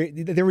 You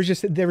know? There was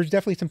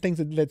definitely some things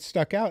that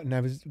stuck out, and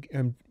I was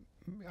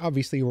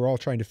obviously we're all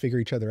trying to figure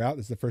each other out.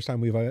 This is the first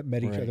time we've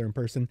met each other in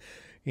person,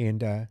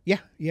 and I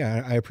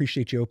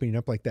appreciate you opening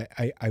up like that.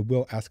 I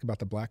will ask about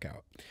the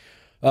blackout.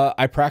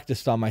 I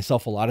practiced on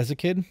myself a lot as a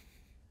kid.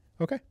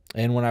 Okay.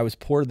 And when I was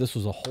poor, this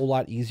was a whole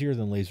lot easier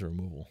than laser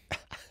removal.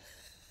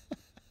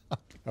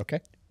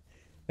 Okay.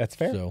 That's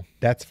fair. So,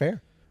 that's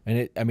fair.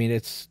 And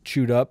it's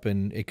chewed up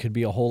and it could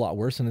be a whole lot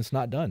worse and it's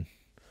not done.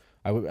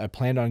 I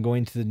planned on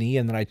going to the knee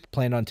and then I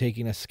planned on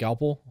taking a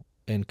scalpel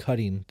and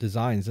cutting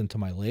designs into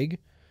my leg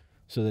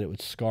so that it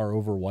would scar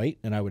over white,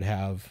 and I would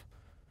have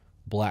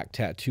black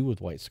tattoo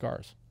with white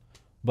scars.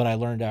 But I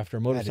learned after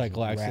a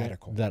motorcycle accident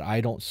that I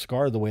don't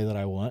scar the way that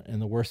I want,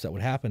 and the worst that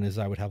would happen is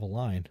I would have a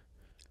line.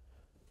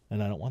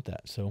 And I don't want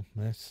that, so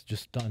that's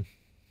just done.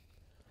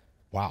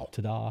 Wow.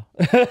 Ta-da.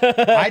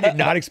 I did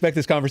not expect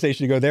this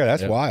conversation to go there.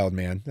 That's wild,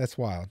 man. That's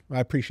wild. I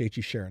appreciate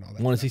you sharing all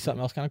that. Want to see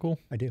something else kind of cool?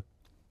 I do.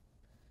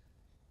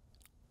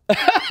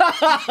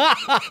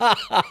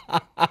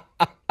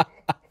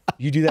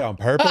 You do that on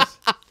purpose?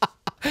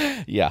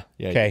 Yeah.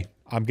 Okay.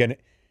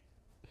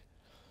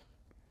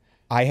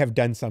 I have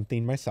done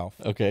something myself.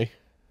 Okay.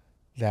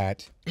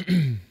 That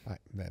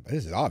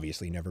this has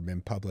obviously never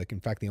been public. In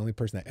fact, the only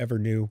person that ever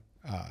knew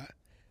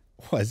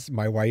was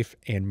my wife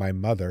and my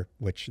mother,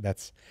 which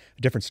that's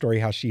a different story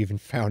how she even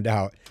found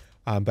out.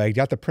 But I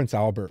got the Prince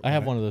Albert. I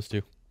have one of those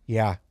too.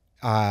 Yeah.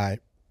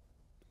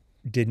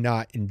 Did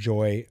not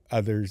enjoy,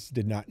 others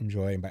did not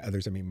enjoy, and by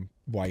others I mean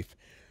wife.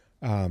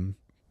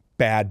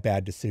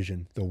 Bad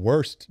decision. The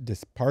worst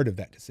part of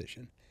that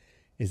decision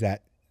is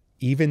that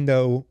even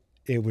though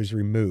it was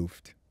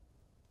removed,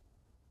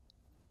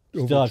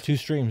 still have 2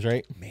 streams,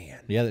 right? Man.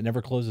 Yeah, that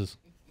never closes.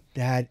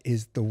 That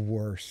is the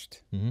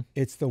worst. Mm-hmm.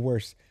 It's the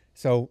worst.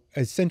 So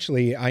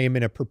essentially, I am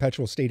in a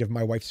perpetual state of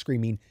my wife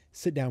screaming,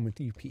 "Sit down with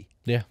UP."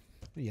 Yeah.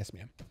 Yes,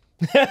 ma'am.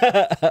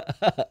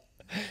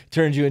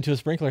 Turns you into a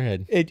sprinkler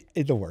head. It's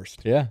the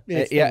worst. Yeah.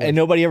 And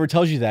nobody ever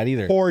tells you that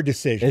either. Poor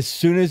decision. As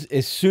soon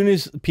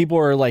as people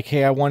are like,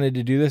 "Hey, I wanted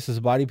to do this as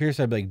a body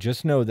piercer," I'd be like,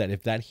 "Just know that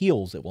if that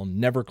heals, it will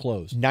never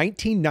close."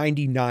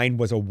 1999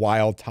 was a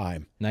wild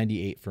time.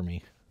 98 for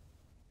me.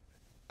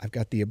 I've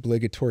got the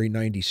obligatory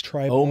 90s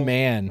tribal. Oh,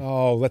 man.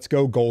 Oh, let's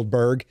go,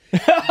 Goldberg.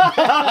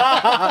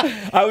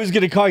 I was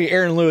going to call you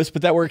Aaron Lewis,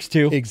 but that works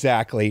too.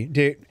 Exactly.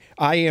 Dude,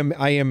 I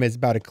am as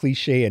about a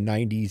cliche a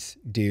 90s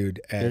dude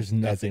as There's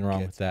nothing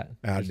wrong with that.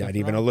 Not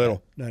even a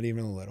little. Not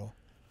even a little.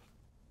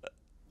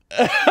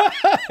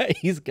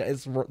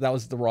 That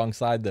was the wrong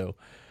side, though.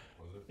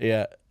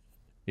 Yeah.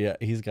 Yeah,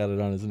 he's got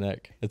it on his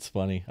neck. It's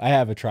funny. I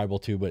have a tribal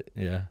too, but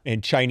yeah.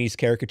 And Chinese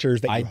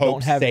caricatures that you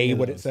don't have say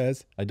what it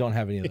says. I don't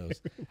have any of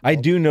those. I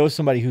do know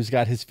somebody who's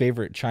got his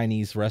favorite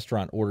Chinese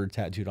restaurant ordered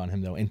tattooed on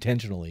him, though,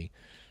 intentionally.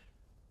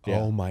 Yeah.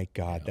 Oh my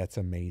God, that's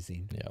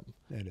amazing. Yep.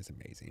 That is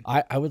amazing.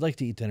 I would like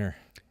to eat dinner.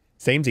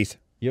 Samesies.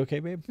 You okay,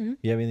 babe? Mm-hmm.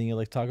 You have anything you'd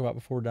like to talk about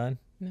before we're done?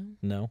 No.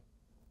 No?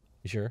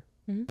 You sure?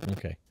 Mm-hmm.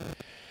 Okay.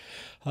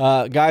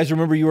 Guys,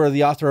 remember you are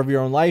the author of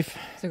your own life.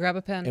 So grab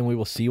a pen. And we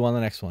will see you on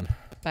the next one.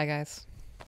 Bye, guys.